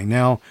Wrestling.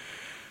 Now,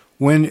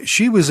 when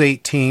she was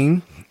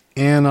 18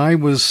 and I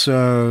was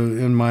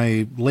in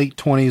my late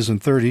 20s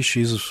and 30s,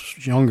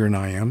 she's younger than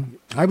I am,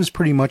 I was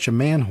pretty much a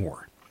man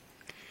whore.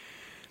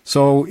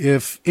 So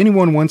if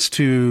anyone wants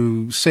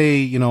to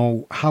say,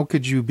 how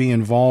could you be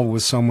involved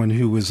with someone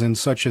who was in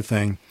such a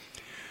thing,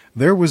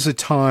 there was a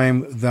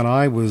time that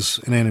I was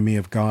an enemy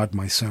of God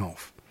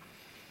myself.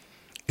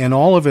 And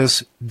all of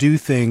us do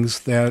things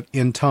that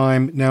in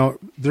time, now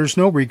there's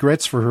no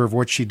regrets for her of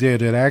what she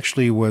did. It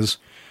actually was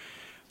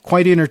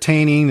quite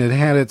entertaining. It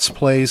had its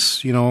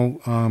place,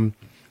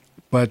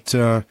 but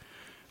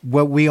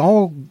we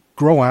all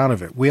grow out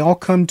of it. We all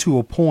come to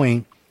a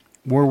point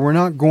where we're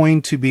not going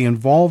to be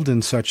involved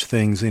in such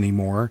things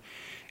anymore.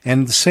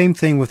 And the same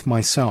thing with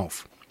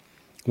myself.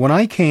 When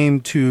I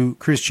came to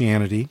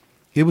Christianity,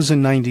 it was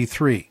in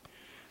 93.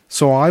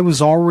 So I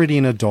was already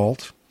an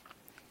adult.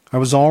 I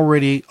was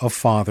already a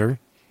father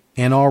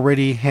and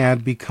already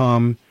had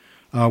become,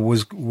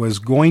 was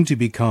going to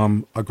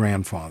become a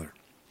grandfather.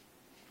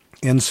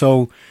 And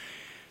so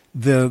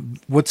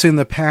what's in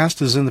the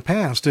past is in the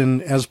past.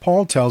 And as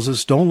Paul tells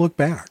us, don't look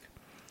back.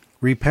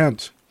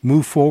 Repent.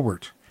 Move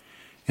forward.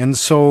 And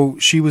so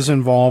she was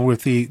involved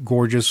with the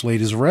Gorgeous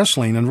Ladies of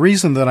Wrestling. And the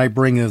reason that I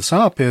bring this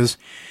up is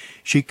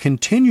she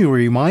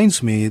continually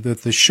reminds me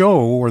that the show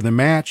or the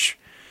match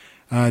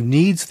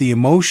needs the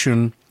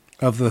emotion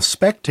of the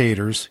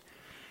spectators,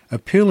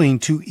 appealing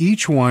to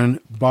each one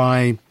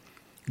by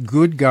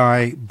good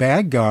guy,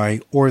 bad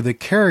guy, or the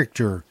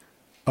character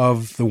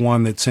of the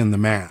one that's in the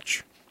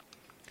match.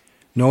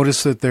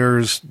 Notice that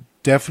there's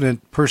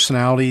definite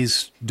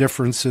personalities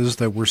differences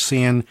that we're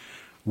seeing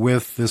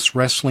with this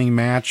wrestling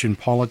match in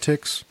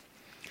politics.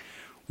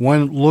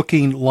 One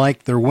looking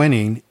like they're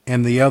winning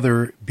and the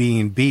other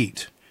being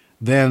beat.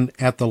 Then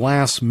at the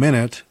last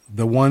minute,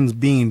 the one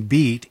being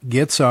beat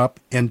gets up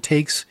and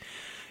takes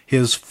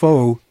his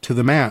foe to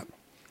the mat.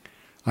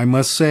 I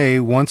must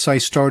say, once I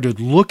started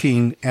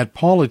looking at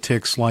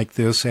politics like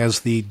this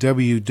as the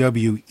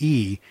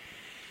WWE,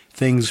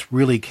 things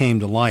really came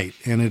to light,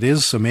 and it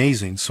is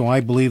amazing. So I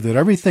believe that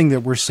everything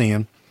that we're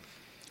seeing,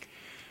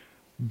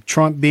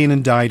 Trump being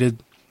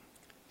indicted,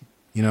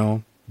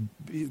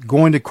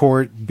 going to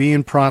court,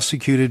 being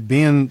prosecuted,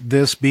 being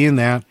this, being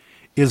that,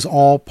 is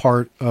all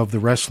part of the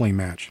wrestling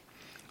match.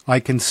 I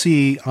can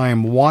see I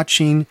am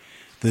watching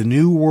the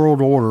New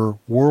World Order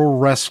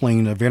World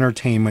Wrestling of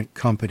Entertainment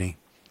Company.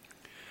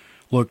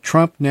 Look,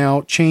 Trump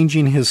now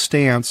changing his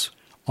stance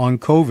on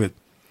COVID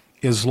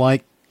is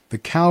like the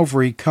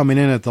cavalry coming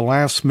in at the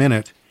last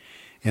minute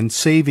and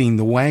saving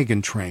the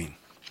wagon train.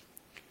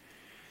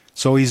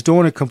 So he's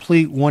doing a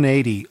complete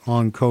 180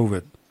 on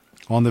COVID,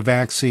 on the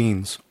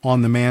vaccines,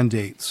 on the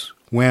mandates,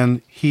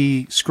 when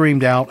he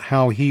screamed out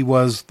how he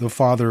was the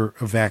father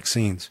of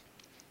vaccines,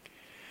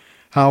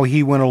 how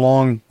he went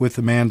along with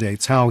the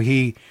mandates, how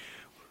he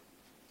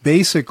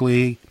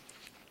basically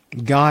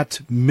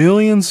got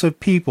millions of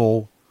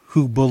people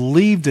who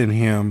believed in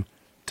him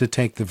to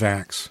take the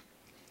vax.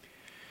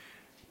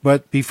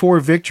 But before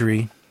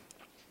victory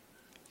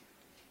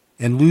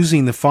and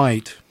losing the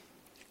fight,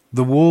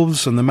 the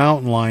wolves and the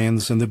mountain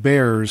lions and the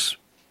bears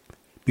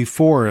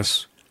before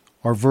us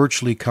are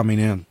virtually coming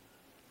in.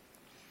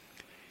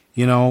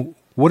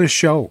 What a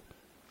show.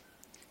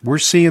 We're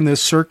seeing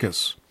this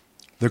circus.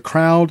 The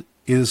crowd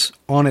is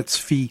on its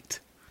feet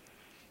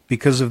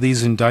because of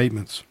these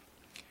indictments.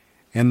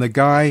 And the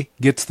guy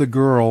gets the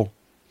girl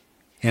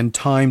and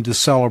time to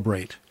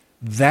celebrate.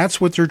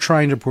 That's what they're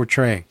trying to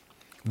portray.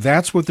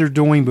 That's what they're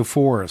doing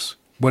before us.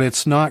 But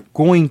it's not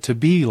going to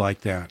be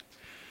like that.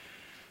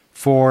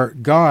 For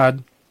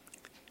God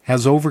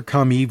has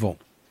overcome evil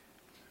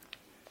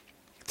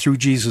through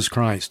Jesus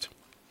Christ.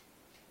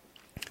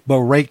 But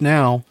right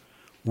now,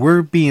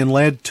 we're being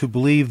led to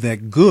believe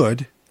that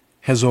good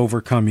has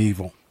overcome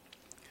evil.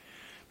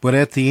 But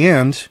at the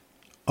end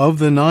of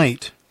the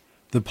night,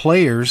 the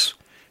players...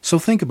 So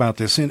think about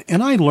this, and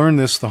I learned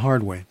this the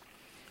hard way.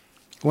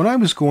 When I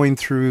was going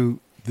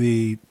through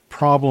the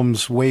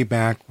problems way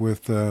back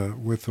with a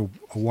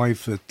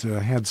wife that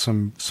had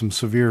some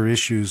severe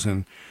issues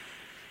and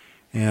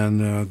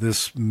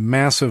this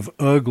massive,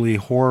 ugly,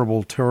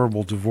 horrible,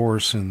 terrible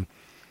divorce, and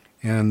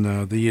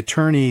the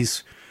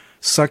attorneys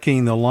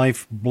sucking the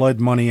life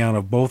blood money out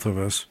of both of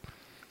us,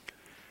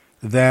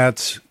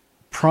 that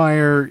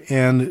prior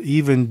and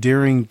even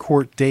during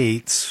court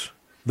dates,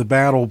 the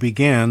battle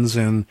begins,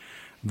 and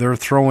they're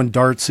throwing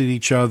darts at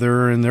each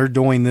other, and they're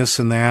doing this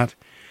and that.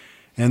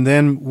 And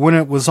then when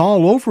it was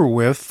all over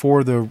with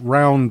for the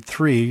round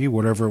 3,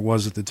 whatever it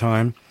was at the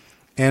time,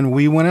 and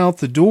we went out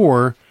the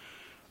door,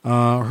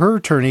 her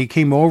attorney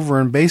came over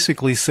and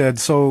basically said,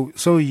 so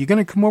you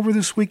going to come over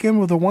this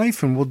weekend with a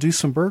wife and we'll do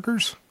some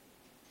burgers?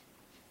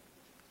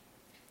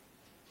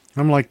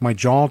 I'm like, my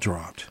jaw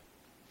dropped.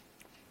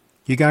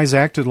 You guys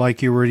acted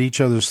like you were at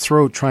each other's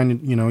throat trying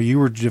to, you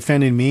were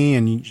defending me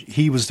and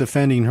he was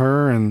defending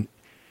her, and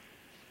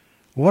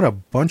what a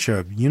bunch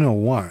of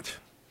you-know-what.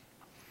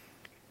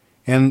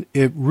 And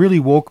it really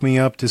woke me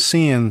up to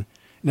seeing...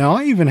 Now,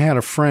 I even had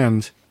a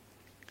friend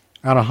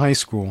out of high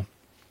school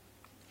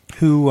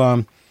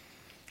who,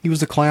 he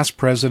was the class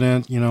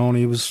president, and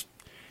he was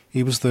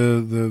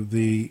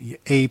the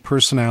A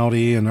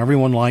personality, and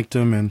everyone liked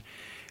him,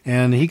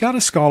 and he got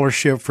a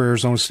scholarship for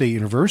Arizona State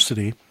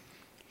University.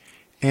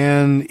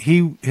 And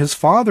his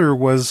father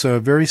was a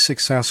very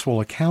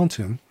successful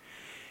accountant,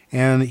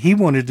 and he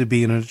wanted to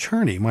be an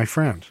attorney, my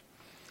friend.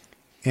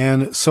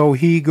 And so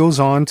he goes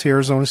on to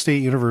Arizona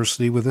State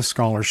University with a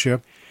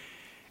scholarship,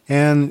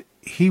 and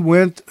he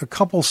went a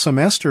couple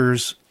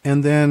semesters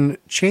and then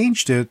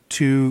changed it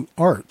to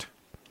art.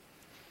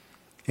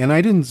 And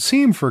I didn't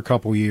see him for a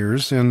couple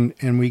years, and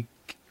we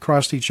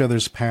crossed each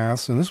other's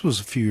paths, and this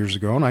was a few years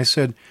ago, and I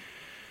said,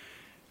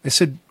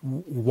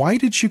 why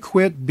did you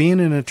quit being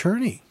an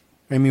attorney?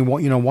 I mean,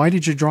 why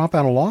did you drop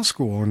out of law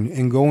school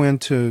and go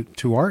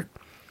into art?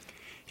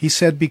 He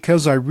said,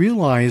 because I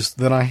realized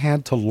that I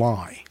had to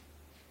lie.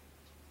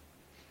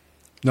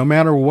 No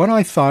matter what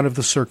I thought of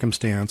the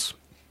circumstance,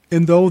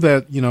 and though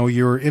that,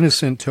 you're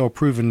innocent till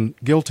proven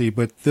guilty,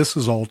 but this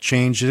is all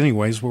changed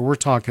anyways, we're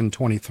talking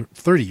 20,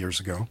 30 years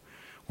ago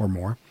or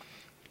more,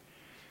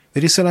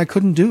 that he said I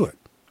couldn't do it.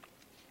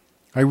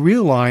 I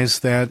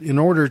realized that in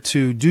order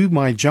to do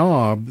my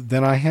job,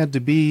 that I had to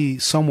be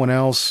someone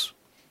else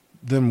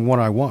than what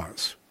I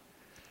was.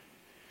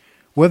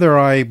 Whether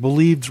I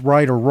believed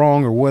right or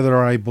wrong, or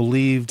whether I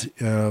believed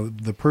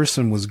the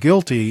person was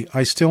guilty,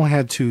 I still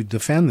had to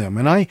defend them.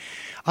 And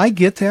I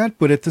get that,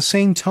 but at the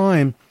same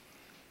time,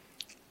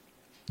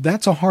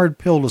 that's a hard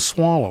pill to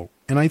swallow.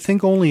 And I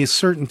think only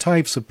certain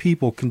types of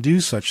people can do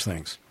such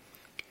things.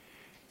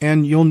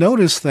 And you'll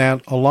notice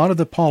that a lot of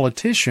the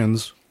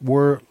politicians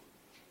were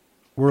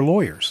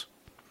lawyers,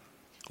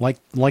 like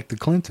the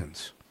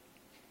Clintons.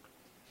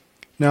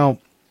 Now,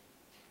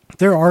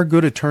 there are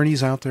good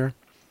attorneys out there.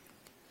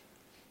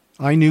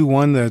 I knew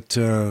one that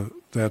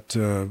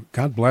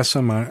God bless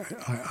him.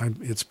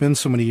 It's been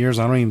so many years,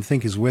 I don't even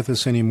think he's with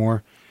us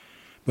anymore.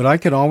 But I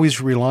could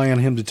always rely on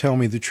him to tell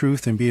me the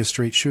truth and be a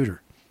straight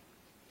shooter.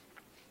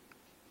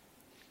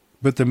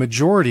 But the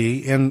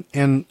majority, and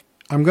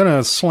I'm going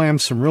to slam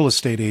some real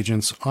estate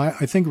agents.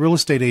 I think real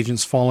estate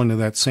agents fall into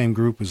that same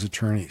group as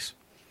attorneys.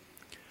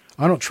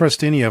 I don't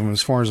trust any of them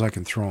as far as I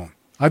can throw them.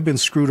 I've been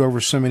screwed over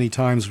so many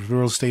times with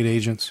real estate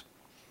agents.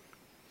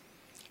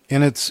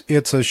 And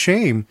it's a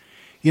shame.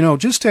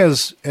 Just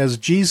as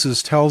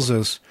Jesus tells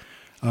us,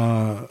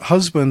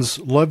 husbands,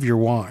 love your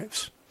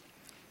wives.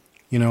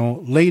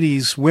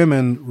 Ladies,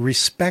 women,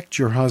 respect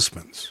your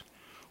husbands.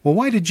 Well,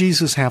 why did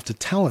Jesus have to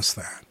tell us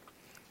that?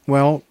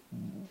 Well,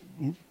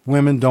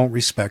 women don't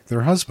respect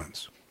their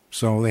husbands,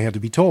 so they had to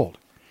be told.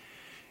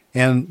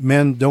 And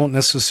men don't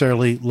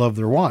necessarily love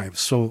their wives,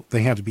 so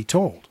they had to be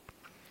told.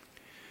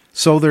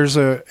 So there's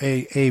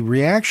a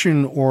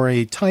reaction or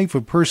a type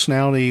of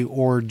personality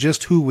or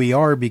just who we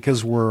are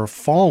because we're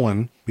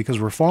fallen,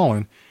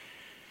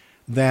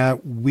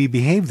 that we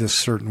behave this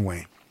certain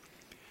way.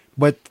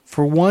 But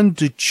for one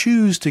to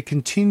choose to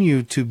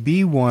continue to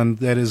be one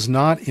that is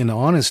not in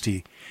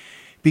honesty,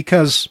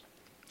 because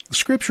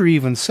Scripture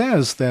even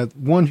says that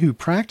one who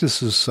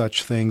practices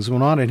such things will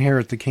not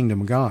inherit the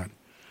kingdom of God,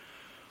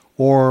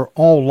 or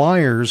all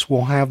liars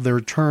will have their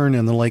turn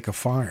in the lake of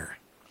fire.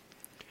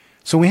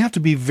 So we have to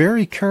be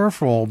very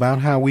careful about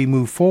how we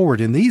move forward,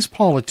 and these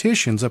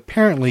politicians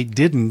apparently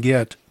didn't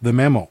get the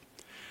memo.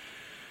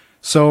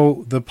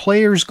 So the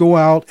players go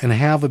out and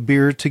have a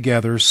beer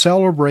together,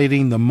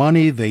 celebrating the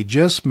money they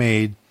just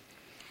made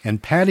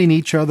and patting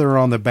each other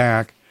on the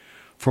back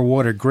for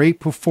what a great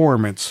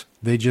performance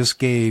they just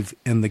gave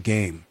in the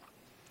game.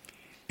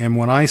 And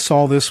when I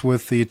saw this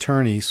with the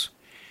attorneys,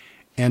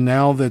 and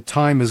now that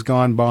time has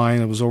gone by,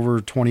 and it was over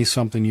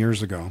 20-something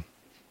years ago,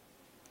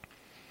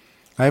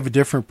 I have a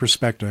different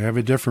perspective. I have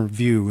a different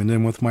view. And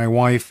then with my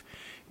wife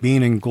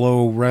being in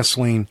Glow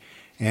Wrestling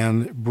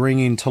and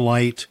bringing to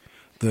light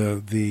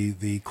the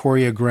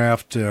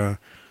choreographed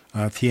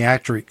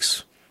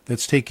theatrics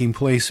that's taking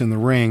place in the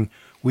ring,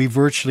 we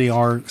virtually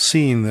are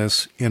seeing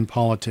this in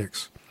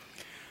politics.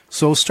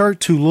 So start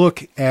to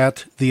look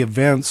at the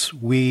events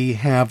we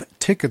have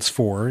tickets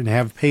for and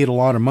have paid a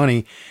lot of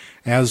money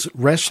as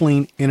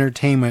wrestling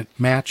entertainment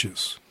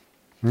matches.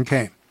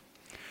 Okay.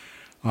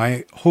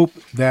 I hope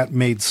that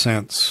made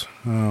sense.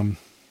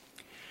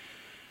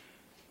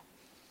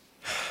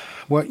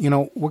 What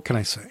can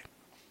I say?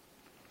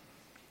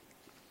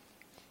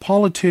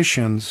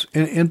 Politicians,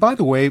 and by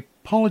the way,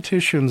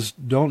 politicians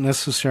don't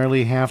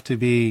necessarily have to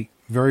be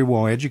very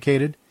well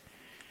educated.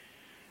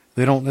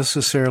 They don't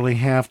necessarily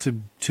have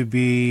to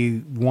be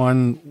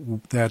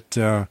one that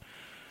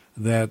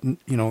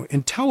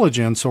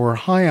intelligence or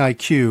high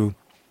IQ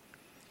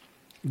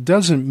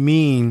doesn't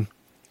mean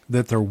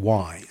that they're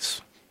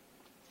wise.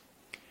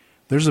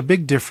 There's a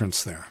big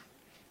difference there.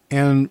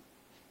 And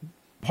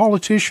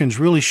politicians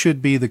really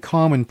should be the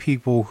common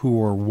people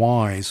who are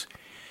wise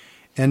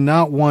and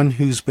not one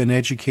who's been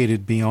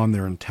educated beyond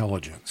their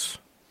intelligence,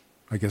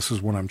 I guess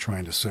is what I'm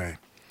trying to say.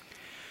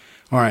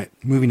 All right,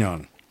 moving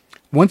on.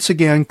 Once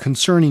again,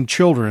 concerning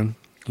children,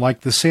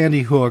 like the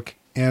Sandy Hook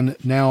and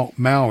now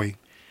Maui,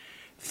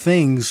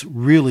 things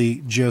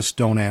really just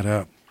don't add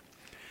up.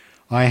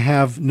 I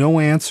have no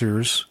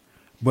answers,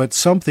 but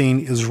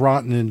something is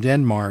rotten in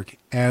Denmark,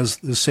 as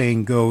the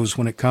saying goes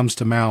when it comes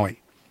to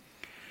Maui.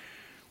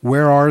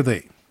 Where are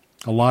they?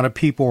 A lot of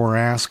people are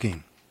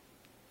asking.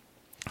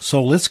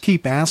 So let's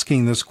keep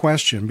asking this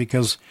question,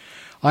 because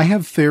I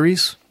have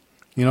theories.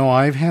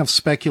 I have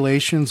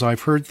speculations.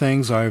 I've heard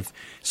things. I've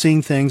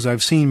seen things.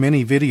 I've seen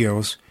many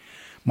videos.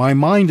 My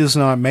mind is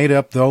not made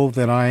up, though,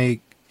 that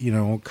I,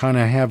 kind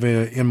of have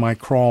in my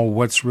crawl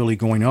what's really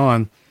going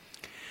on.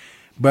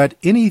 But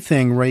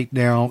anything right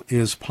now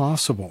is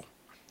possible,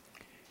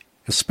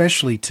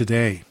 especially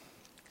today.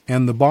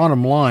 And the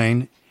bottom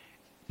line,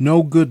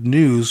 no good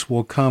news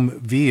will come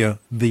via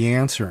the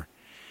answer.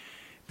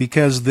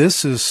 Because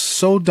this is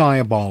so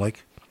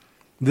diabolic.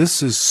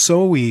 This is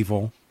so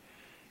evil.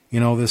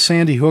 The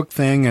Sandy Hook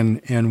thing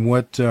and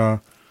what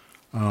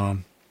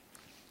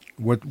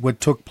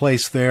took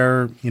place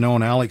there,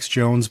 and Alex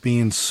Jones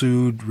being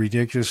sued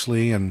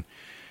ridiculously, and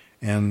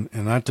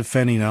not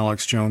defending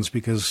Alex Jones,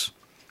 because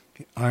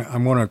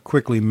I'm going to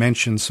quickly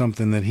mention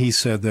something that he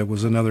said that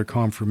was another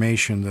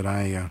confirmation that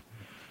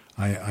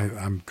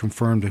I'm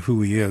confirmed to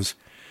who he is.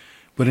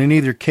 But in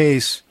either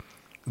case,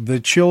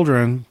 the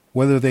children,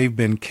 whether they've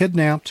been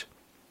kidnapped,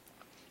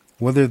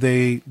 whether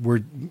they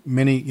were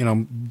many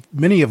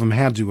of them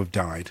had to have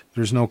died.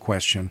 There's no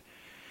question.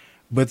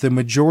 But the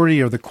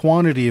majority or the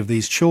quantity of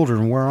these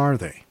children, where are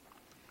they?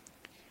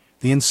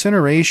 The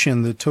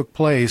incineration that took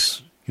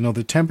place,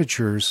 the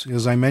temperatures,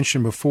 as I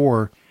mentioned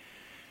before.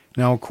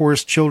 Now, of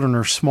course, children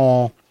are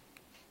small.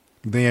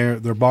 Their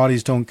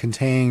bodies don't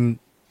contain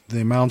the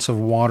amounts of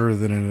water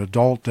that an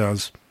adult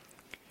does.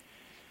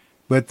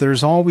 But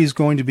there's always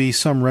going to be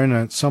some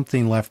remnant,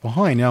 something left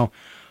behind. Now,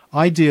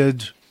 I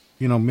did,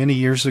 many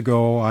years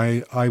ago,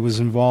 I was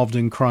involved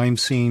in crime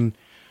scene,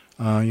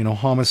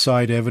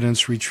 homicide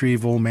evidence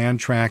retrieval, man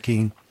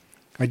tracking.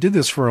 I did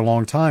this for a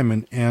long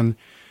time, and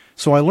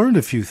so I learned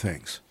a few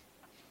things.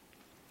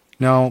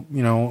 Now,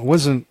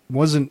 it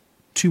wasn't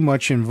too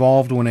much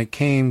involved when it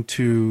came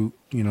to,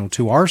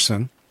 to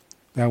arson.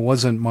 That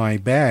wasn't my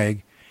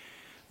bag,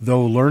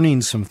 though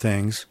learning some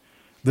things.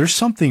 There's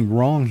something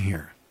wrong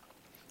here.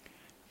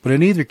 But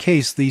in either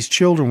case, these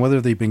children, whether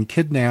they've been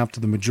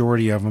kidnapped, the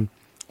majority of them,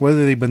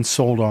 whether they've been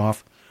sold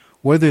off,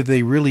 whether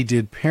they really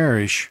did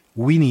perish,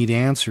 we need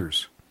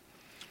answers.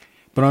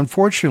 But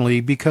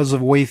unfortunately, because of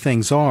the way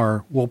things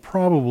are, we'll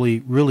probably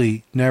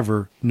really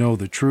never know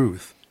the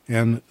truth.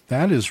 And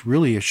that is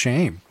really a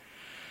shame.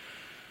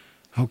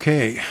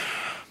 Okay,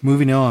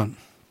 moving on.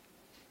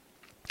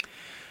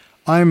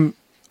 I'm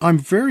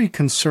very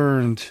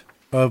concerned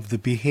of the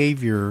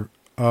behavior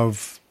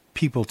of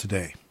people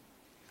today.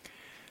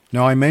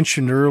 Now, I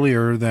mentioned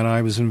earlier that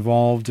I was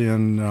involved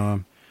in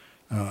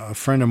a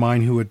friend of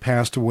mine who had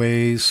passed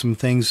away, some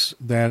things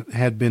that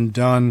had been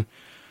done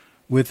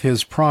with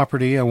his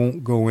property. I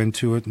won't go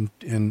into it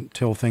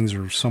until things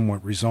are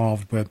somewhat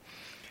resolved, but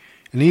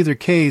in either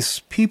case,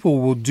 people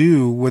will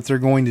do what they're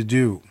going to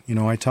do.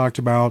 I talked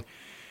about,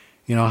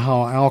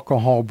 how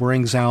alcohol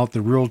brings out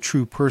the real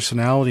true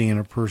personality in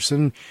a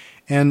person.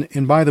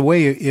 And by the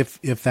way,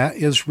 if that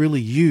is really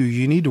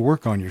you need to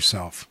work on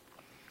yourself.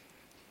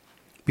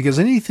 Because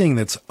anything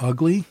that's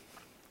ugly,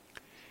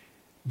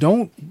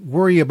 don't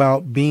worry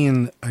about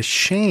being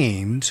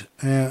ashamed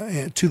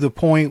to the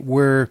point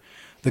where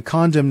the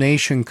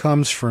condemnation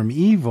comes from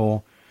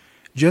evil,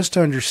 just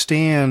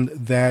understand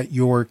that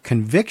your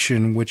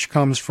conviction, which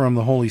comes from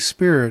the Holy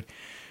Spirit,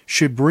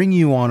 should bring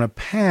you on a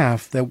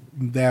path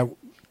that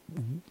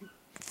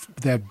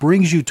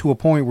brings you to a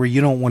point where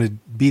you don't want to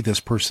be this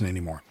person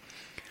anymore.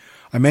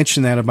 I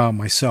mentioned that about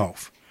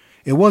myself.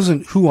 It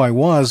wasn't who I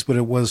was, but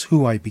it was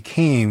who I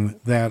became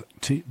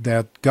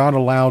that God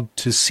allowed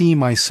to see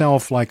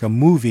myself like a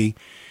movie,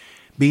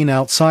 being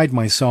outside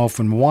myself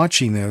and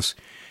watching this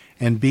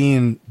and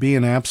being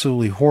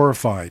absolutely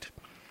horrified.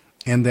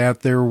 And that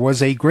there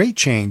was a great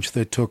change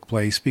that took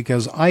place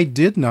because I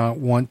did not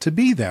want to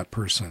be that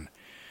person.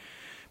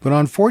 But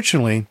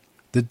unfortunately,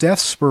 the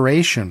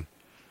desperation,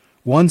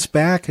 one's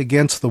back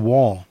against the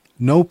wall,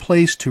 no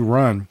place to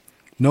run,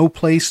 no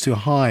place to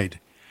hide,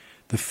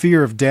 the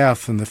fear of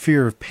death and the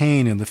fear of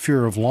pain and the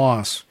fear of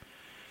loss,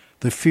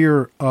 the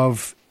fear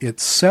of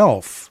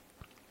itself,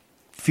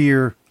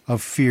 fear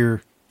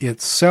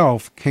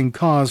itself can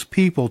cause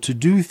people to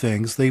do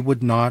things they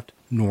would not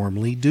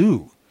normally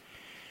do.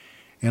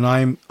 And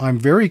I'm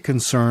very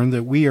concerned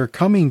that we are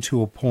coming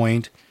to a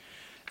point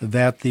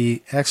that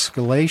the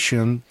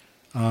escalation,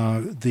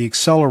 the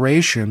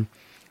acceleration,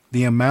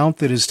 the amount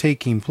that is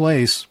taking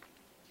place,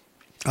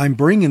 I'm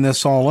bringing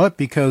this all up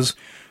because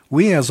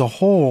we as a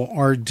whole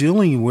are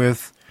dealing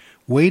with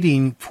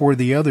waiting for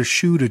the other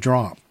shoe to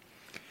drop.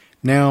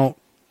 Now,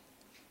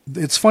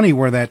 it's funny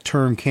where that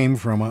term came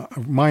from.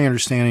 My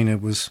understanding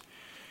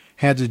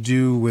had to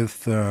do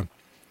with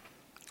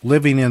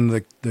living in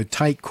the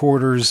tight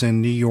quarters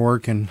in New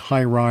York and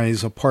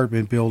high-rise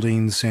apartment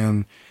buildings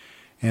and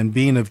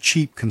being of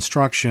cheap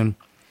construction,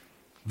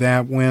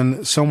 that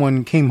when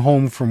someone came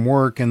home from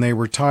work and they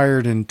were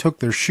tired and took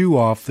their shoe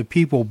off, the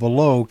people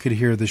below could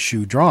hear the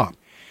shoe drop.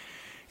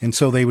 And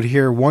so they would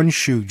hear one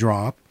shoe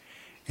drop,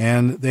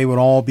 and they would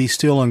all be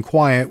still and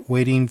quiet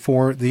waiting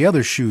for the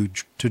other shoe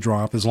to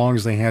drop as long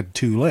as they had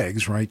 2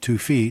 legs, right, 2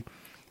 feet.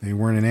 They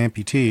weren't an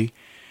amputee.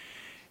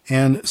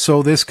 And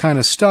so this kind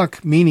of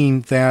stuck,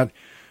 meaning that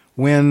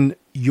when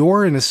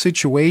you're in a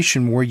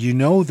situation where you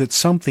know that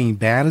something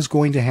bad is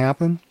going to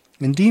happen,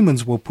 and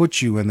demons will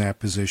put you in that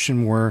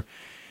position where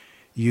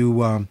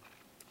you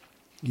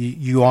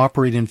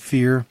operate in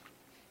fear,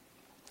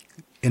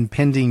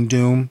 impending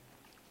doom.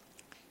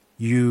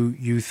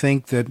 You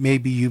think that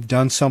maybe you've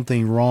done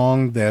something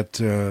wrong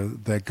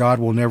that God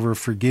will never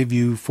forgive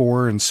you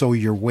for, and so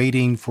you're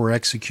waiting for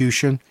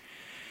execution.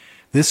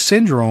 This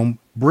syndrome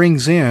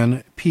brings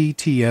in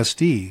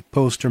PTSD,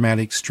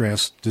 post-traumatic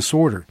stress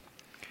disorder,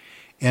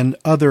 and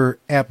other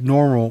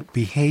abnormal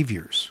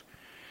behaviors.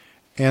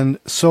 And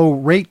so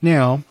right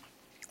now,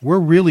 we're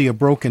really a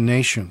broken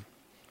nation.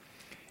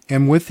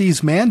 And with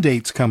these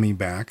mandates coming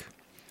back,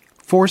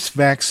 forced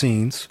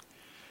vaccines,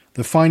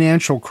 the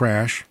financial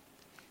crash,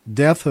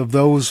 death of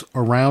those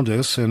around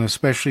us, and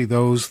especially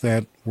those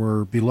that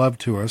were beloved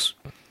to us,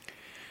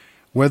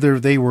 whether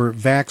they were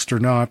vaxxed or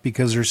not,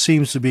 because there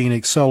seems to be an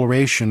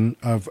acceleration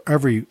of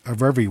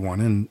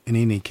everyone in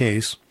any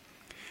case,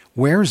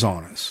 wears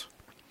on us,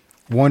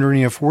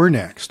 wondering if we're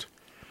next,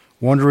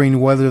 wondering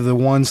whether the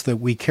ones that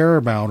we care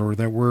about or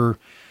that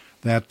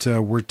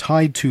we're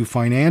tied to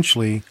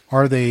financially,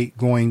 are they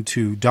going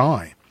to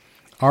die?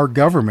 Our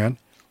government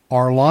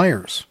are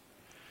liars.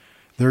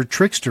 They're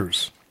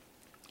tricksters,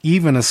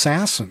 even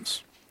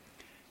assassins.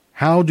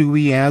 How do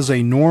we as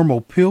a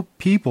normal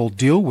people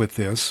deal with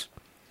this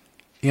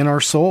in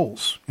our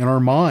souls, in our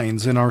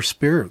minds, in our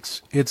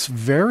spirits? It's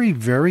very,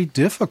 very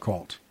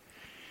difficult.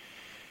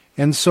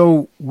 And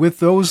so with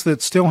those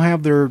that still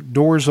have their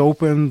doors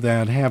open,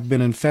 that have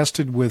been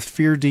infested with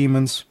fear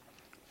demons,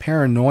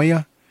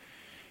 paranoia,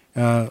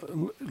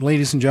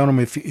 ladies and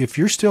gentlemen, if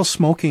you're still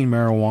smoking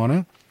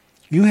marijuana,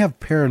 you have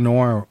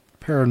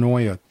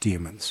paranoia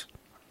demons.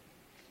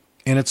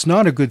 And it's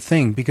not a good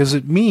thing, because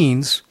it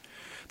means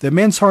that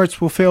men's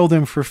hearts will fail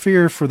them for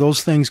fear for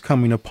those things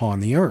coming upon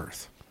the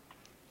earth.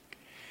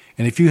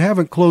 And if you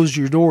haven't closed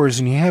your doors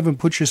and you haven't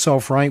put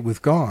yourself right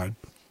with God,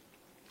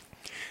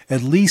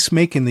 at least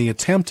making the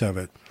attempt of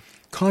it,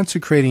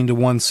 consecrating to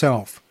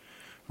oneself,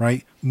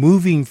 right?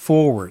 Moving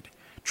forward,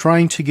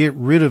 trying to get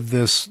rid of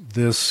this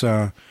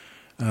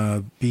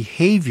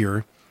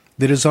behavior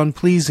that is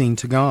unpleasing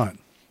to God.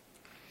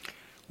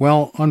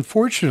 Well,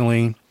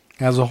 unfortunately,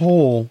 as a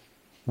whole,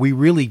 we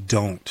really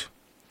don't.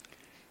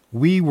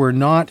 We were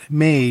not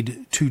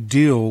made to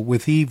deal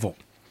with evil.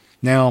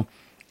 Now,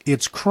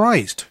 it's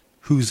Christ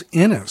who's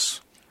in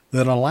us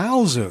that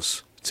allows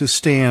us to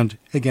stand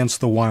against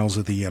the wiles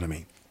of the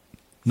enemy.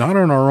 Not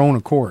on our own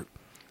accord,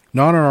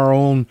 not on our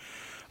own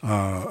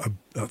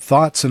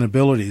thoughts and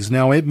abilities.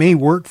 Now, it may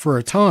work for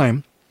a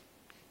time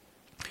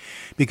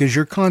because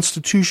your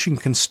constitution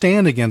can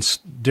stand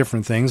against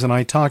different things. And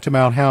I talked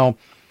about how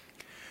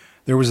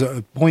there was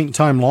a point in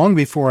time long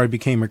before I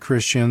became a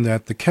Christian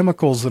that the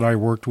chemicals that I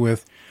worked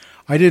with,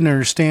 I didn't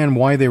understand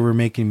why they were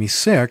making me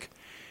sick,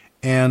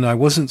 and I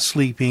wasn't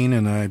sleeping,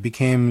 and I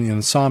became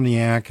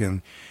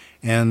insomniac,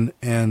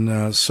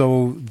 and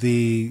so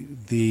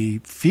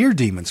the fear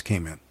demons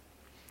came in.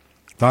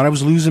 Thought I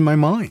was losing my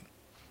mind.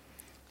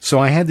 So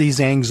I had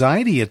these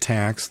anxiety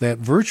attacks that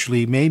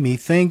virtually made me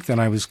think that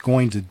I was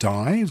going to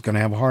die, I was going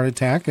to have a heart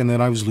attack, and that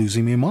I was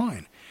losing my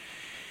mind.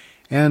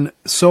 And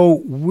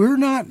so we're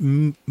not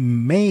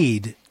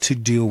made to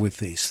deal with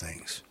these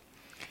things.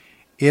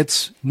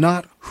 It's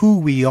not who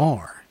we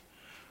are.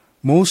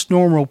 Most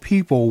normal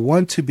people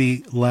want to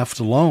be left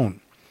alone.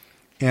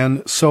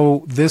 And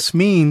so this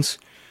means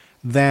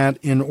that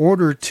in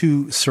order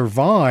to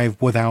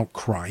survive without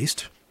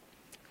Christ,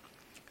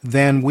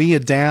 then we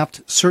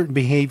adapt certain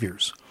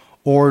behaviors.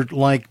 Or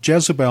like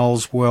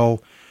Jezebels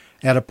will,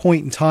 at a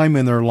point in time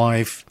in their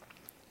life,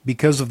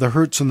 because of the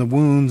hurts and the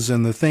wounds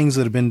and the things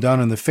that have been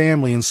done in the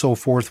family and so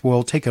forth,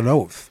 will take an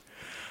oath.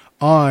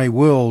 I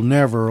will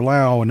never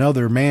allow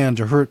another man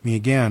to hurt me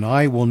again.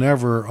 I will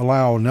never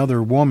allow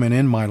another woman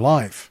in my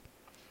life.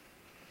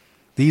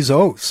 These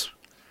oaths,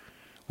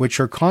 which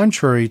are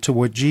contrary to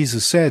what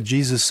Jesus said.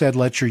 Jesus said,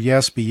 let your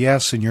yes be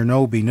yes and your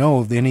no be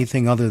no.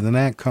 Anything other than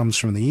that comes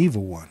from the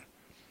evil one.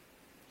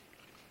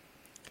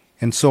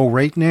 And so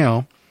right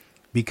now,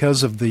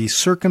 because of the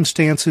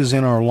circumstances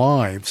in our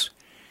lives,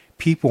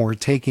 people are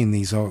taking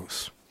these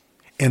oaths.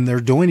 And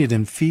they're doing it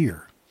in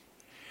fear.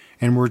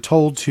 And we're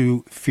told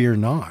to fear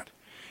not.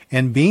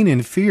 And being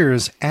in fear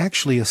is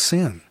actually a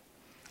sin,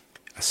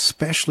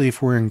 especially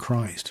if we're in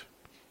Christ.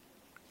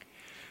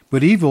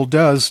 But evil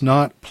does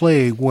not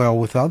play well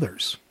with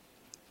others.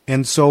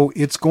 And so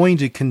it's going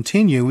to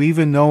continue,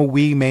 even though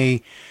we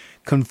may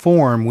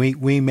conform,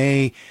 we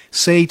may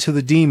say to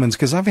the demons,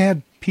 because I've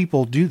had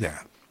people do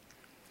that.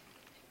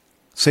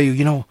 Say,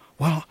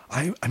 well,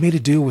 I made a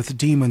deal with the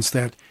demons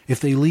that if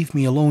they leave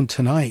me alone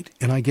tonight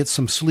and I get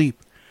some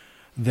sleep,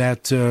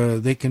 that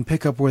they can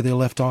pick up where they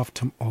left off.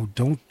 Oh,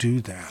 don't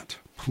do that.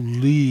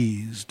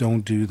 Please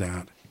don't do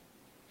that.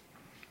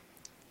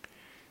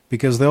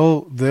 Because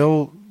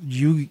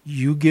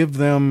you give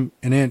them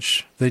an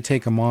inch, they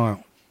take a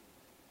mile.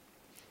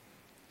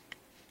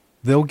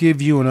 They'll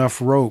give you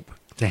enough rope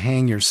to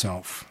hang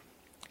yourself.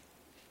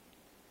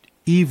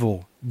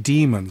 Evil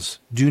demons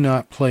do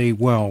not play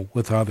well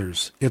with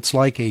others. It's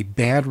like a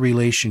bad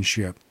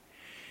relationship,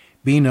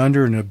 being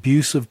under an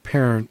abusive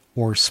parent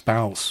or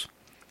spouse.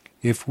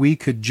 If we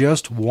could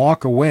just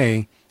walk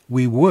away,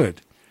 we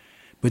would.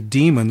 But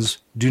demons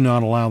do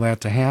not allow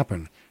that to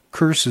happen.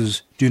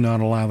 Curses do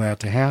not allow that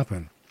to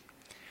happen.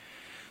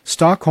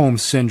 Stockholm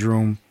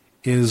Syndrome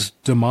is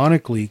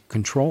demonically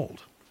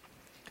controlled.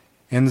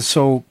 And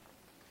so,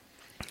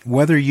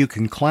 whether you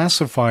can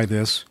classify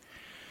this,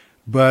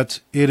 but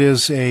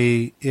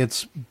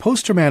it's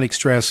post-traumatic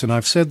stress, and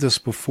I've said this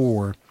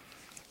before,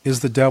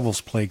 is the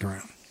devil's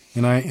playground.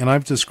 And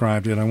I've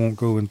described it. I won't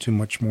go into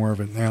much more of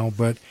it now,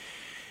 but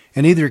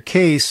in either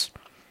case,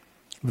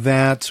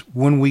 that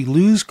when we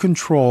lose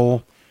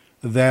control,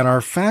 that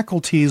our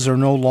faculties are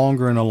no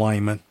longer in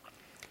alignment,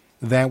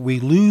 that we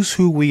lose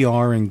who we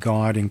are in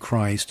God and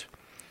Christ,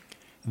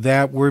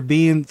 that we're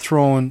being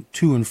thrown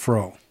to and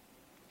fro,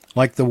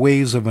 like the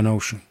waves of an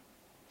ocean.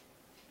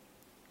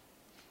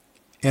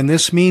 And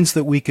this means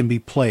that we can be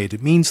played.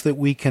 It means that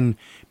we can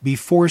be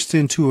forced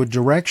into a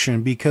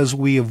direction because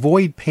we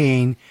avoid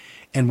pain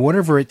and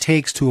whatever it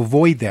takes to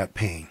avoid that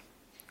pain.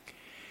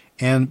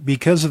 And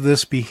because of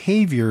this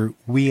behavior,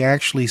 we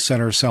actually set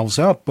ourselves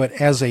up. But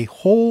as a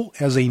whole,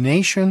 as a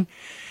nation,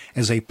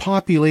 as a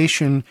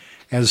population,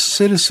 as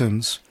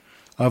citizens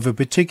of a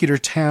particular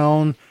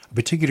town, a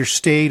particular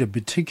state, a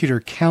particular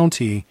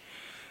county,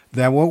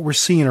 that what we're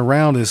seeing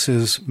around us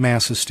is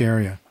mass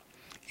hysteria.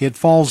 It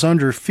falls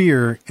under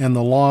fear and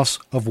the loss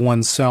of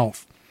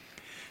oneself.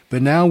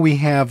 But now we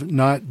have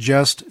not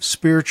just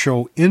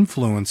spiritual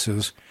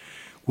influences,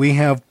 we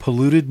have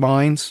polluted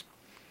minds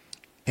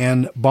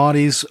and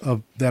bodies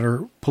that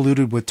are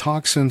polluted with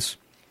toxins,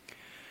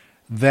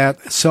 that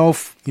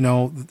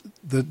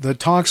the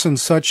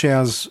toxins such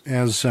as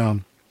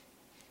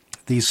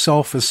these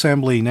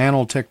self-assembly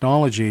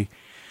nanotechnology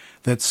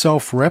that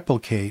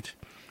self-replicate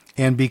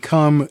and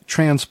become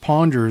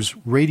transponders,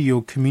 radio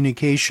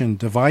communication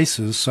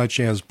devices such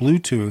as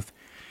Bluetooth,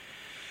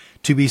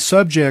 to be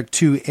subject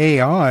to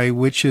AI,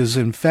 which is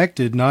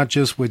infected not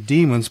just with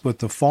demons but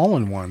the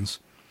fallen ones,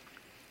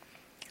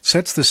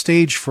 sets the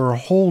stage for a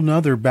whole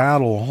nother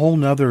battle, a whole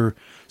nother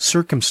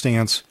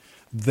circumstance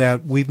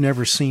that we've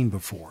never seen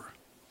before.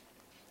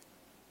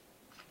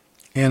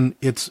 And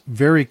it's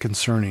very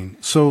concerning.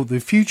 So the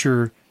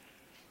future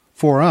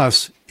for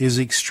us is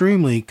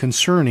extremely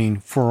concerning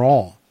for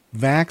all,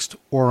 vaxxed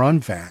or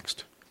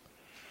unvaxxed.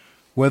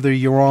 Whether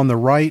you're on the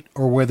right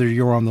or whether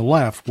you're on the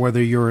left,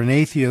 whether you're an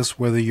atheist,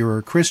 whether you're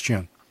a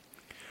Christian.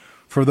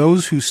 For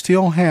those who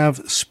still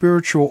have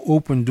spiritual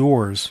open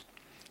doors,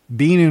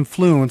 being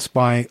influenced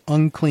by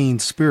unclean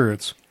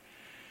spirits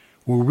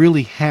will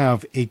really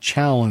have a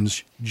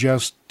challenge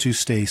just to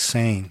stay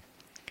sane.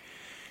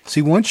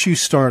 See, once you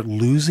start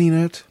losing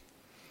it,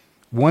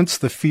 once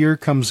the fear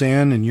comes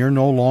in and you're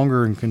no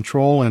longer in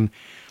control, and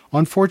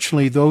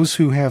unfortunately those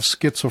who have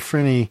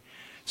schizophrenia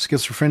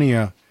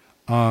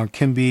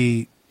can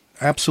be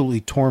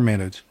absolutely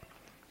tormented.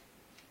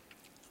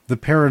 The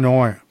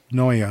paranoia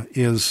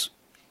is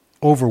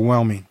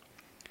overwhelming.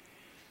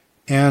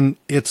 And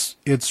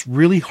it's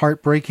really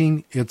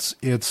heartbreaking.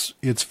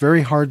 It's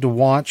very hard to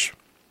watch.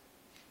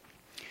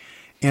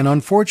 And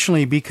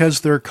unfortunately,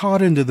 because they're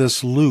caught into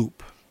this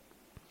loop.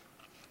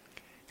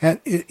 And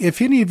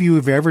if any of you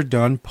have ever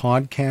done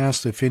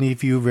podcasts, if any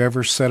of you have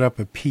ever set up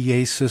a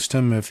PA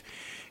system,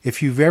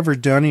 if you've ever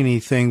done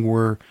anything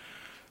where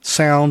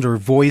sound or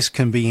voice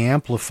can be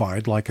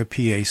amplified, like a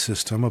PA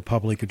system, a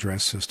public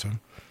address system,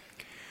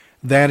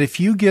 that if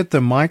you get the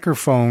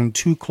microphone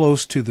too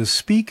close to the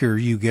speaker,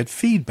 you get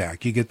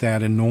feedback. You get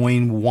that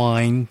annoying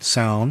whine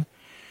sound.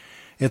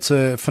 It's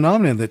a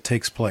phenomenon that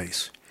takes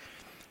place.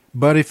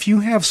 But if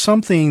you have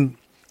something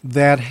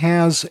that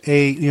has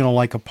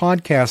like a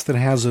podcast that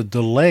has a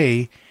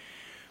delay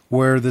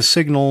where the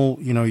signal,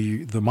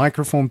 the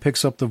microphone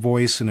picks up the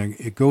voice and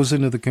it goes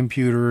into the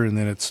computer and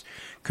then it's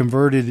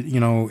converted,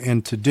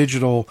 into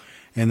digital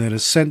and then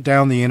it's sent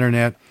down the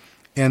internet.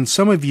 And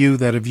some of you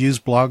that have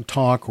used Blog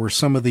Talk or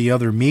some of the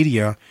other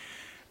media,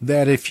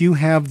 that if you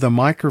have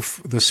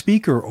the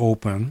speaker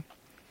open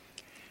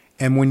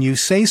and when you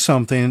say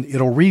something,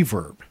 it'll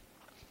reverb.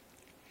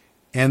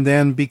 And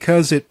then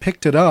because it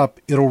picked it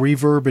up, it'll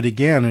reverb it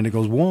again, and it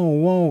goes, whoa,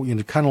 whoa,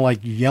 kind of like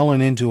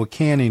yelling into a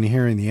canyon and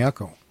hearing the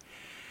echo.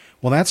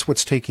 Well, that's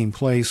what's taking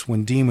place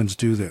when demons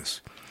do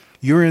this.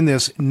 You're in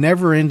this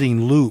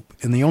never-ending loop,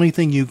 and the only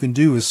thing you can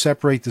do is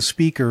separate the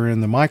speaker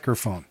and the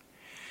microphone.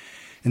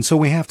 And so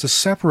we have to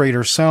separate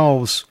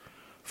ourselves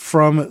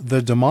from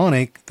the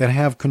demonic that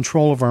have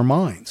control of our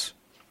minds.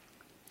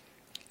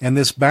 And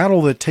this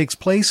battle that takes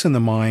place in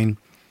the mind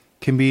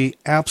can be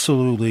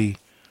absolutely...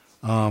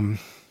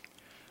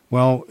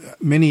 Well,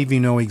 many of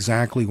you know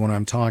exactly what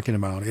I'm talking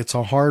about. It's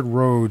a hard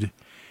road.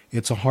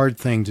 It's a hard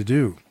thing to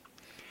do.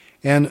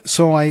 And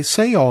so I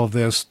say all of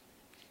this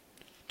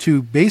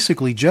to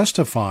basically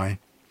justify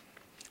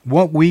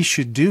what we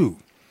should do.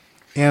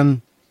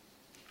 And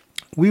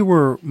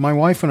my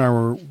wife and I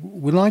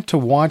would like to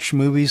watch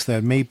movies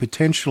that may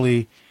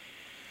potentially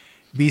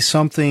be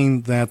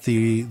something that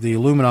the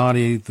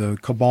Illuminati, the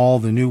Cabal,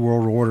 the New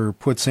World Order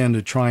puts in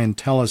to try and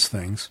tell us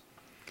things.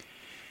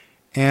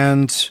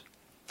 And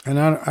I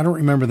don't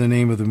remember the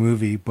name of the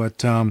movie, but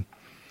the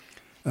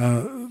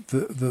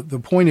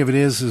point of it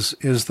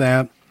is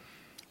that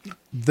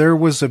there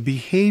was a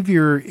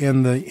behavior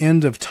in the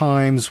end of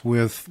times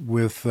with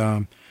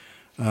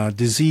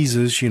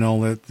diseases,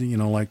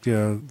 like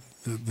the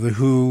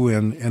WHO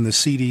and the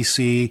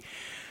CDC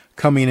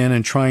coming in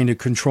and trying to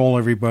control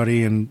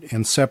everybody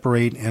and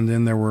separate, and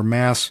then there were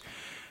mass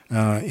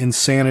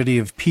insanity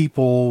of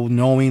people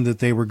knowing that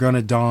they were going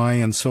to die,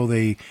 and so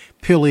they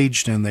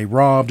pillaged and they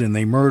robbed and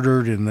they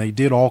murdered and they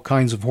did all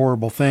kinds of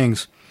horrible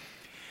things.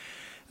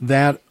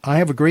 That I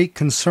have a great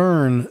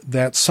concern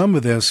that some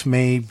of this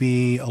may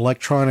be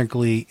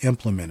electronically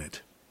implemented.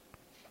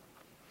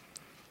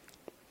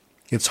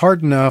 It's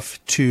hard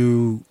enough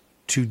to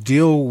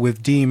deal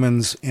with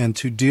demons and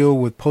to deal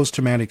with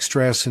post-traumatic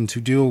stress and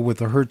to deal with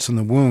the hurts and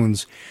the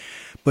wounds,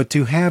 but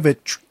to have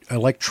it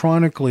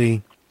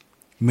electronically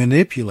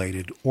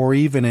manipulated or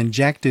even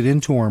injected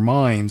into our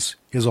minds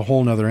is a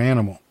whole nother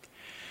animal.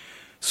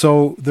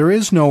 So there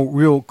is no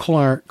real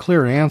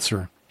clear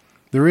answer.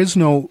 There is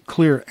no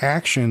clear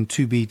action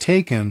to be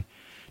taken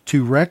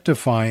to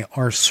rectify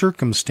our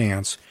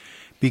circumstance,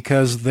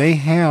 because they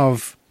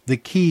have the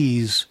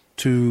keys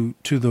to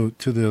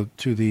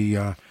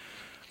the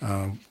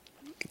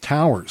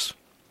towers,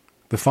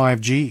 the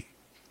 5G,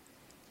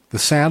 the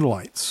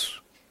satellites.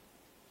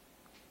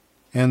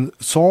 And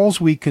so all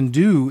we can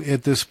do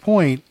at this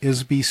point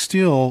is be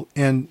still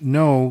and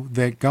know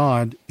that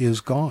God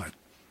is God.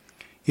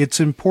 It's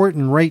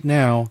important right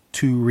now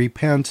to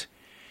repent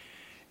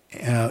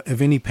of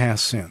any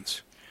past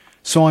sins.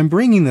 So I'm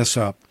bringing this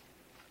up.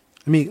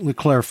 Let me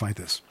clarify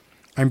this.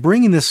 I'm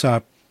bringing this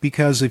up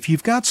because if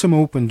you've got some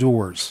open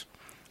doors,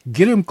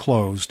 get them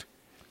closed,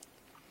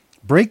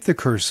 break the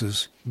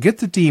curses, get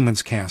the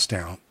demons cast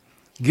out,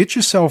 get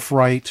yourself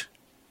right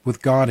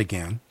with God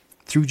again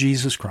through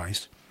Jesus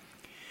Christ,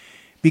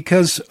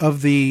 because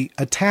of the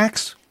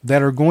attacks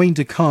that are going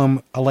to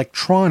come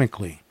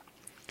electronically,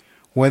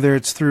 whether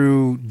it's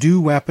through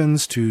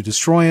weapons to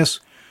destroy us,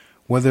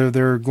 whether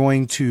they're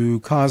going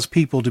to cause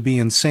people to be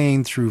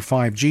insane through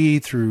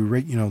 5G,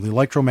 through the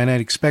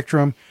electromagnetic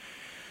spectrum,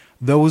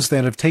 those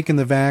that have taken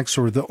the vax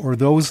or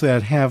those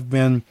that have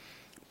been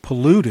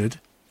polluted,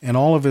 and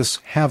all of us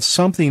have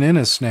something in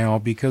us now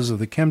because of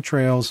the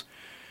chemtrails,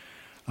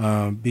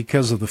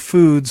 because of the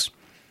foods,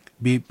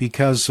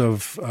 because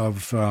of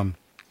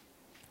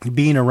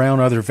being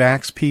around other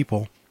vax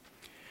people,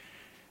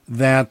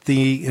 that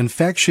the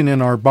infection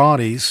in our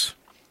bodies,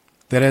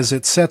 that as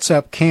it sets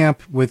up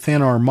camp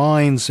within our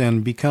minds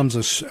and becomes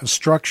a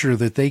structure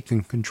that they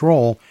can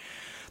control,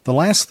 the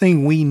last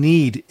thing we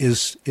need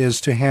is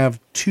to have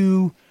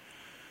two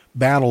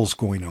battles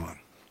going on,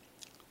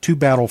 two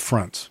battle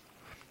fronts,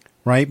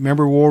 right?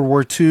 Remember World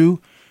War II?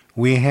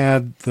 We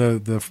had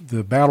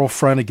the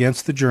battlefront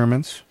against the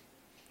Germans.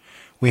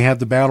 We had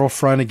the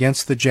battlefront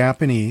against the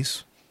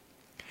Japanese.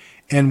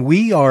 And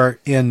we are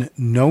in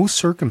no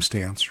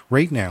circumstance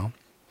right now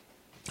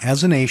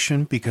as a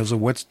nation because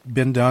of what's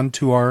been done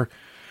to our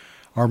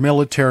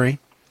military,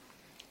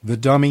 the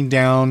dumbing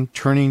down,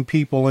 turning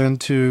people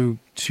into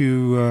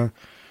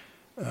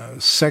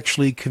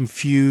sexually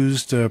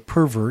confused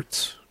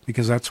perverts,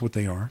 because that's what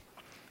they are,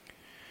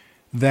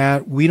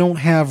 that we don't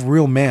have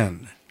real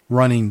men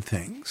running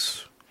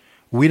things.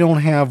 We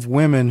don't have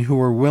women who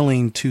are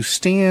willing to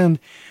stand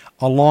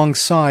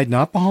alongside,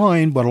 not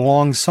behind, but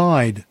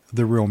alongside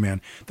the real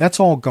men. That's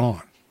all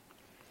gone.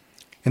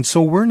 And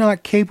so we're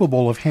not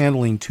capable of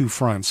handling two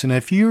fronts. And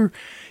if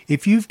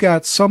you've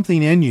got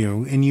something in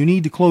you and you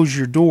need to close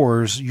your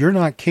doors, you're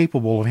not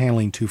capable of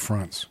handling two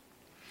fronts.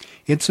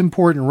 It's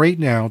important right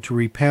now to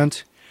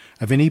repent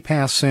of any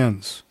past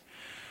sins.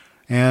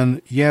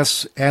 And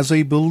yes, as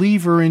a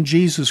believer in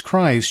Jesus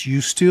Christ, you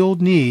still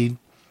need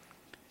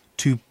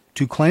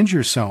to cleanse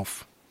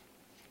yourself.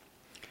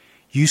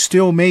 You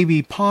still may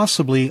be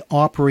possibly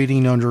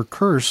operating under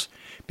curse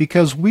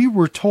because we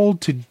were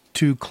told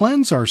to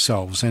cleanse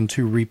ourselves and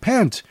to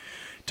repent,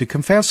 to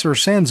confess our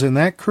sins, and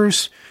that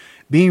curse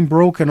being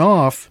broken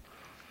off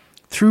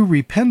through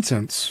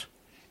repentance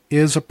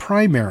is a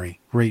primary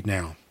right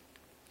now.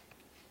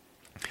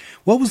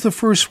 What was the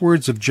first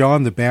words of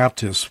John the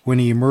Baptist when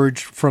he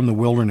emerged from the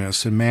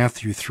wilderness in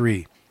Matthew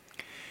 3,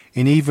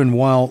 and even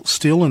while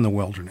still in the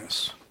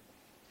wilderness?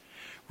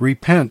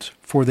 Repent,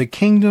 for the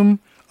kingdom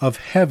of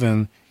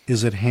heaven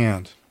is at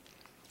hand.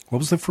 What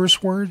was the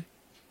first word?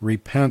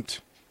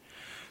 Repent.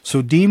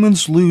 So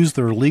demons lose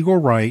their legal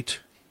right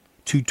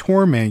to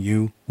torment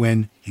you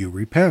when you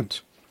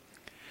repent.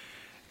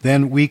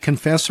 Then we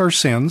confess our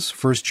sins,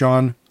 1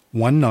 John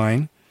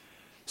 1:9.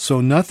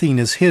 So nothing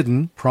is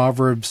hidden,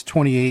 Proverbs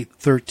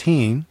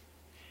 28:13.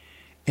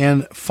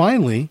 And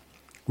finally,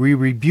 we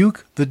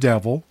rebuke the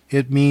devil.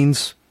 It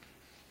means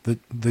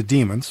the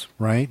demons,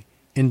 right?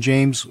 In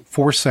James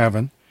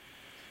 4:7.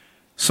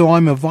 So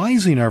I'm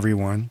advising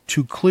everyone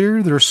to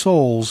clear their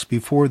souls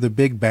before the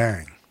big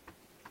bang.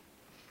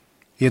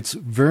 It's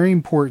very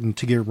important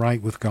to get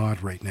right with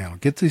God right now.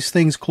 Get these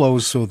things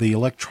closed so the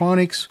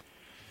electronics,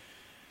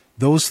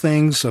 those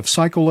things of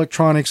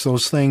psychoelectronics,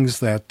 those things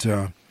that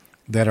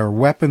are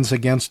weapons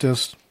against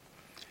us,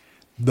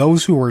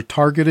 those who are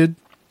targeted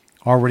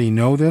already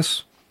know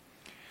this.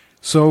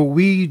 So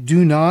we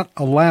do not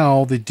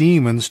allow the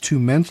demons to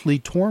mentally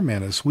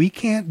torment us. We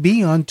can't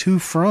be on two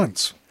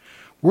fronts.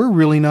 We're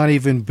really not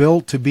even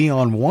built to be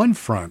on one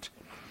front.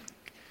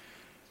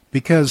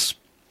 Because,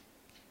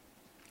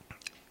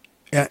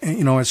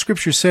 as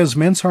Scripture says,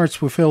 men's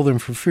hearts will fail them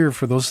for fear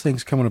for those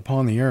things coming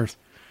upon the earth.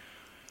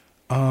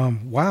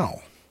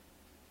 Wow.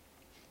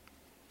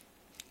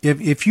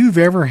 If you've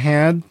ever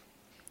had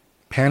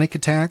panic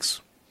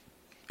attacks,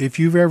 if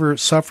you've ever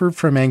suffered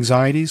from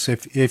anxieties,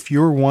 if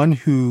you're one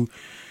who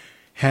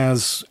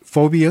has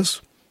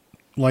phobias,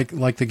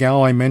 like the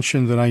gal I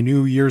mentioned that I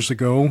knew years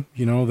ago,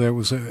 that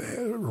was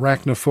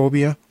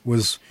arachnophobia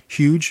was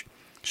huge.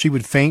 She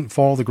would faint and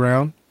fall to the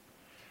ground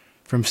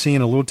from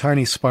seeing a little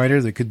tiny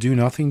spider that could do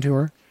nothing to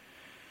her.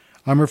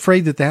 I'm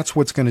afraid that that's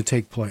what's going to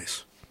take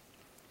place.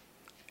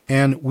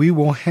 And we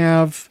will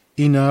have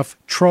enough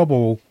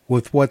trouble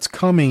with what's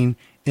coming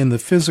in the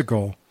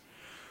physical.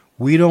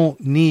 We don't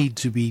need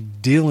to be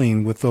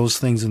dealing with those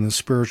things in the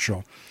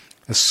spiritual,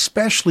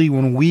 especially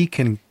when we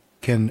can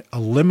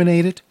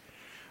eliminate it,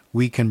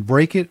 we can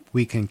break it,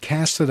 we can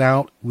cast it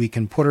out, we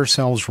can put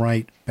ourselves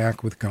right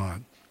back with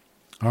God.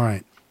 All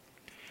right.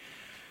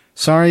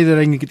 Sorry that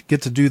I didn't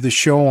get to do the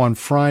show on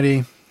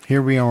Friday.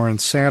 Here we are on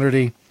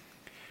Saturday.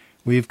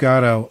 We've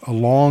got a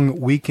long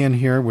weekend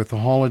here with the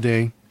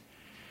holiday.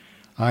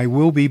 I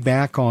will be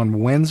back on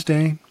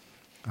Wednesday.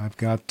 I've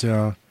got,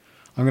 I'm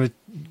going to,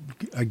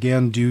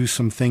 again, do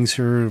some things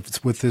here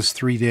with this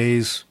 3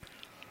 days.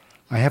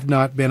 I have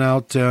not been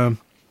out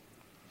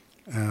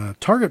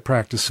target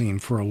practicing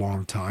for a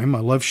long time. I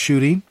love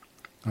shooting.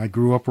 I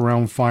grew up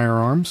around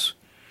firearms.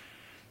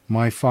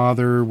 My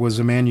father was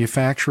a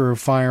manufacturer of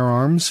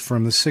firearms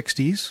from the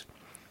 60s.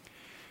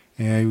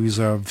 And he was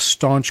a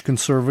staunch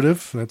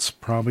conservative. That's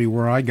probably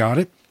where I got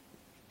it.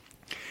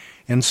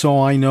 And so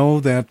I know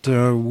that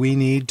we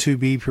need to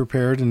be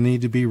prepared and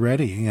need to be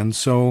ready. And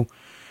so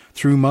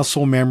through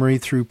muscle memory,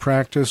 through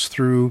practice,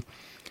 through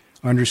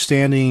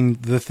understanding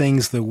the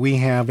things that we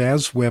have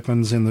as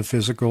weapons in the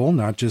physical,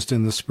 not just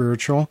in the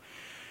spiritual,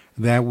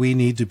 that we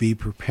need to be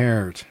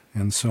prepared.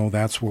 And so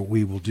that's what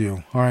we will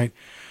do. All right.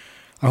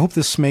 I hope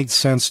this made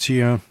sense to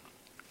you.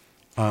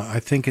 I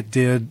think it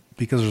did,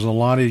 because there's a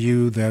lot of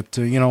you that,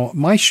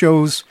 my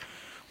shows,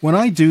 when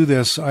I do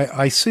this,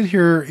 I sit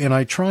here and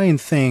I try and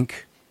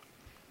think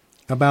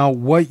about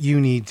what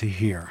you need to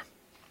hear.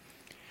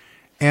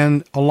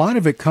 And a lot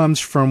of it comes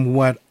from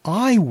what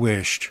I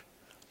wished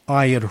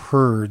I had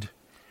heard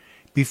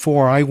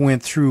before I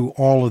went through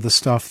all of the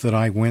stuff that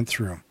I went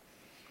through.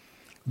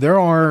 There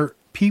are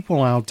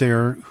people out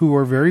there who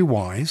are very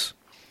wise,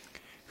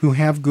 who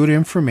have good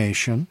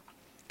information.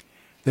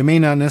 They may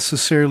not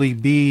necessarily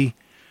be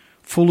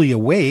fully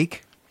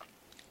awake,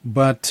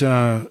 but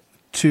to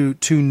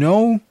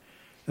know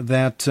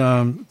that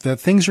that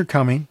things are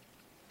coming,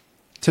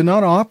 to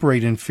not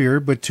operate in fear,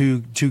 but to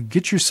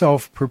get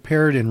yourself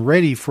prepared and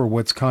ready for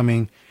what's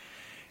coming,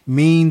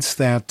 means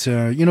that,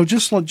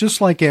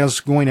 just like as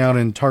going out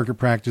and target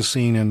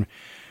practicing and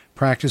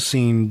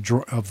practicing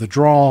of the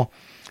draw,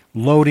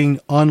 loading,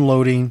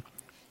 unloading,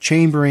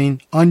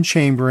 chambering,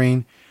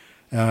 unchambering,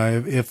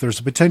 if there's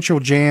a potential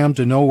jam,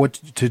 to know what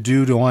to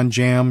do to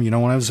unjam. When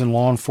I was in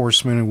law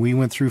enforcement and we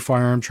went through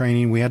firearm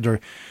training, we had to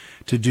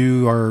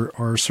do our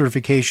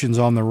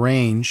certifications on the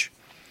range.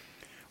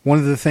 One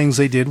of the things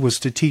they did was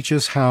to teach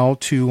us how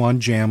to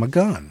unjam a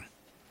gun.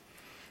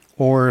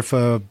 Or if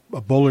a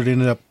bullet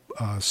ended up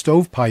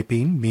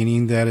stovepiping,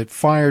 meaning that it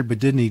fired but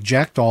didn't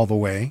eject all the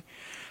way,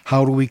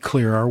 how do we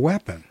clear our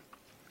weapon?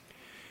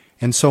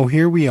 And so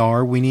here we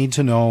are, we need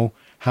to know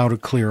how to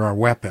clear our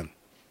weapon.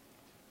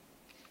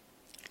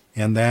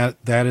 And that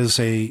is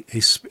a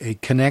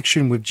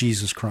connection with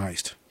Jesus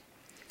Christ.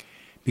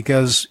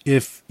 Because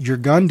if your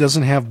gun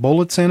doesn't have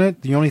bullets in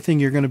it, the only thing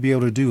you're going to be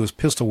able to do is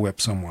pistol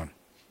whip someone.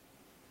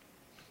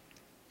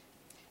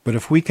 But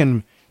if we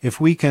can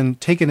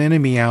take an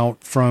enemy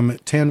out from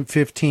 10,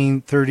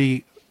 15,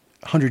 30,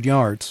 100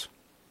 yards,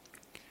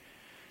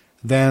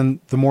 then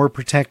the more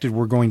protected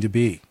we're going to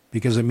be,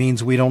 because it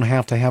means we don't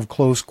have to have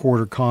close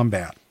quarter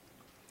combat.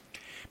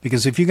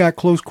 Because if you got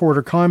close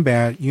quarter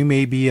combat, you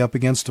may be up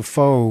against a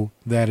foe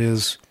that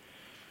is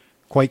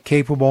quite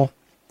capable.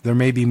 There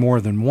may be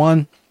more than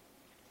one.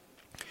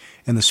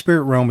 And the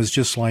spirit realm is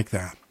just like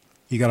that.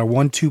 You got a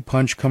 1-2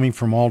 punch coming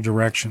from all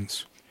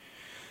directions.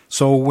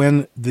 So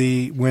when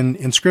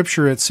in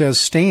Scripture it says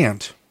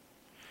stand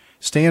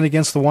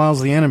against the wiles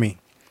of the enemy,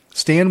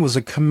 stand was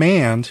a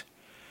command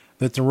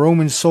that the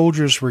Roman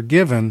soldiers were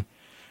given,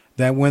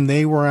 that when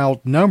they were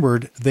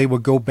outnumbered, they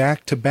would go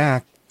back to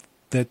back,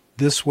 that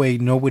this way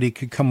nobody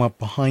could come up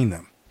behind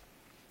them.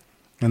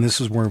 And this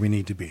is where we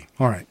need to be.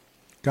 All right.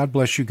 God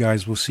bless you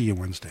guys. We'll see you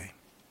Wednesday.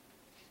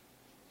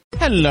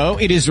 Hello,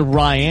 it is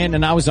Ryan,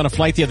 and I was on a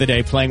flight the other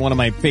day playing one of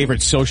my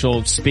favorite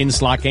social spin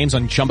slot games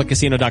on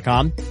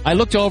ChumbaCasino.com. I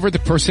looked over at the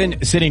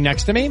person sitting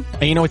next to me,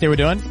 and you know what they were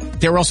doing?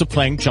 They were also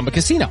playing Chumba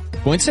Casino.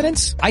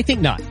 Coincidence? I think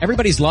not.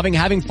 Everybody's loving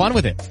having fun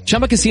with it.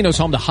 Chumba Casino is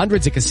home to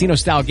hundreds of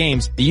casino-style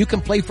games that you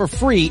can play for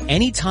free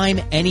anytime,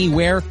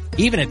 anywhere,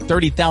 even at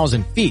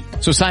 30,000 feet.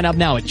 So sign up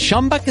now at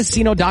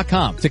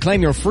ChumbaCasino.com to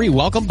claim your free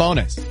welcome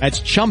bonus.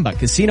 That's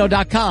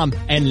ChumbaCasino.com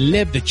and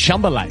live the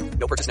Chumba life.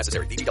 No purchase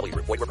necessary. VGW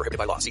Group. Void where prohibited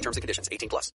by law. See terms and conditions. 18+.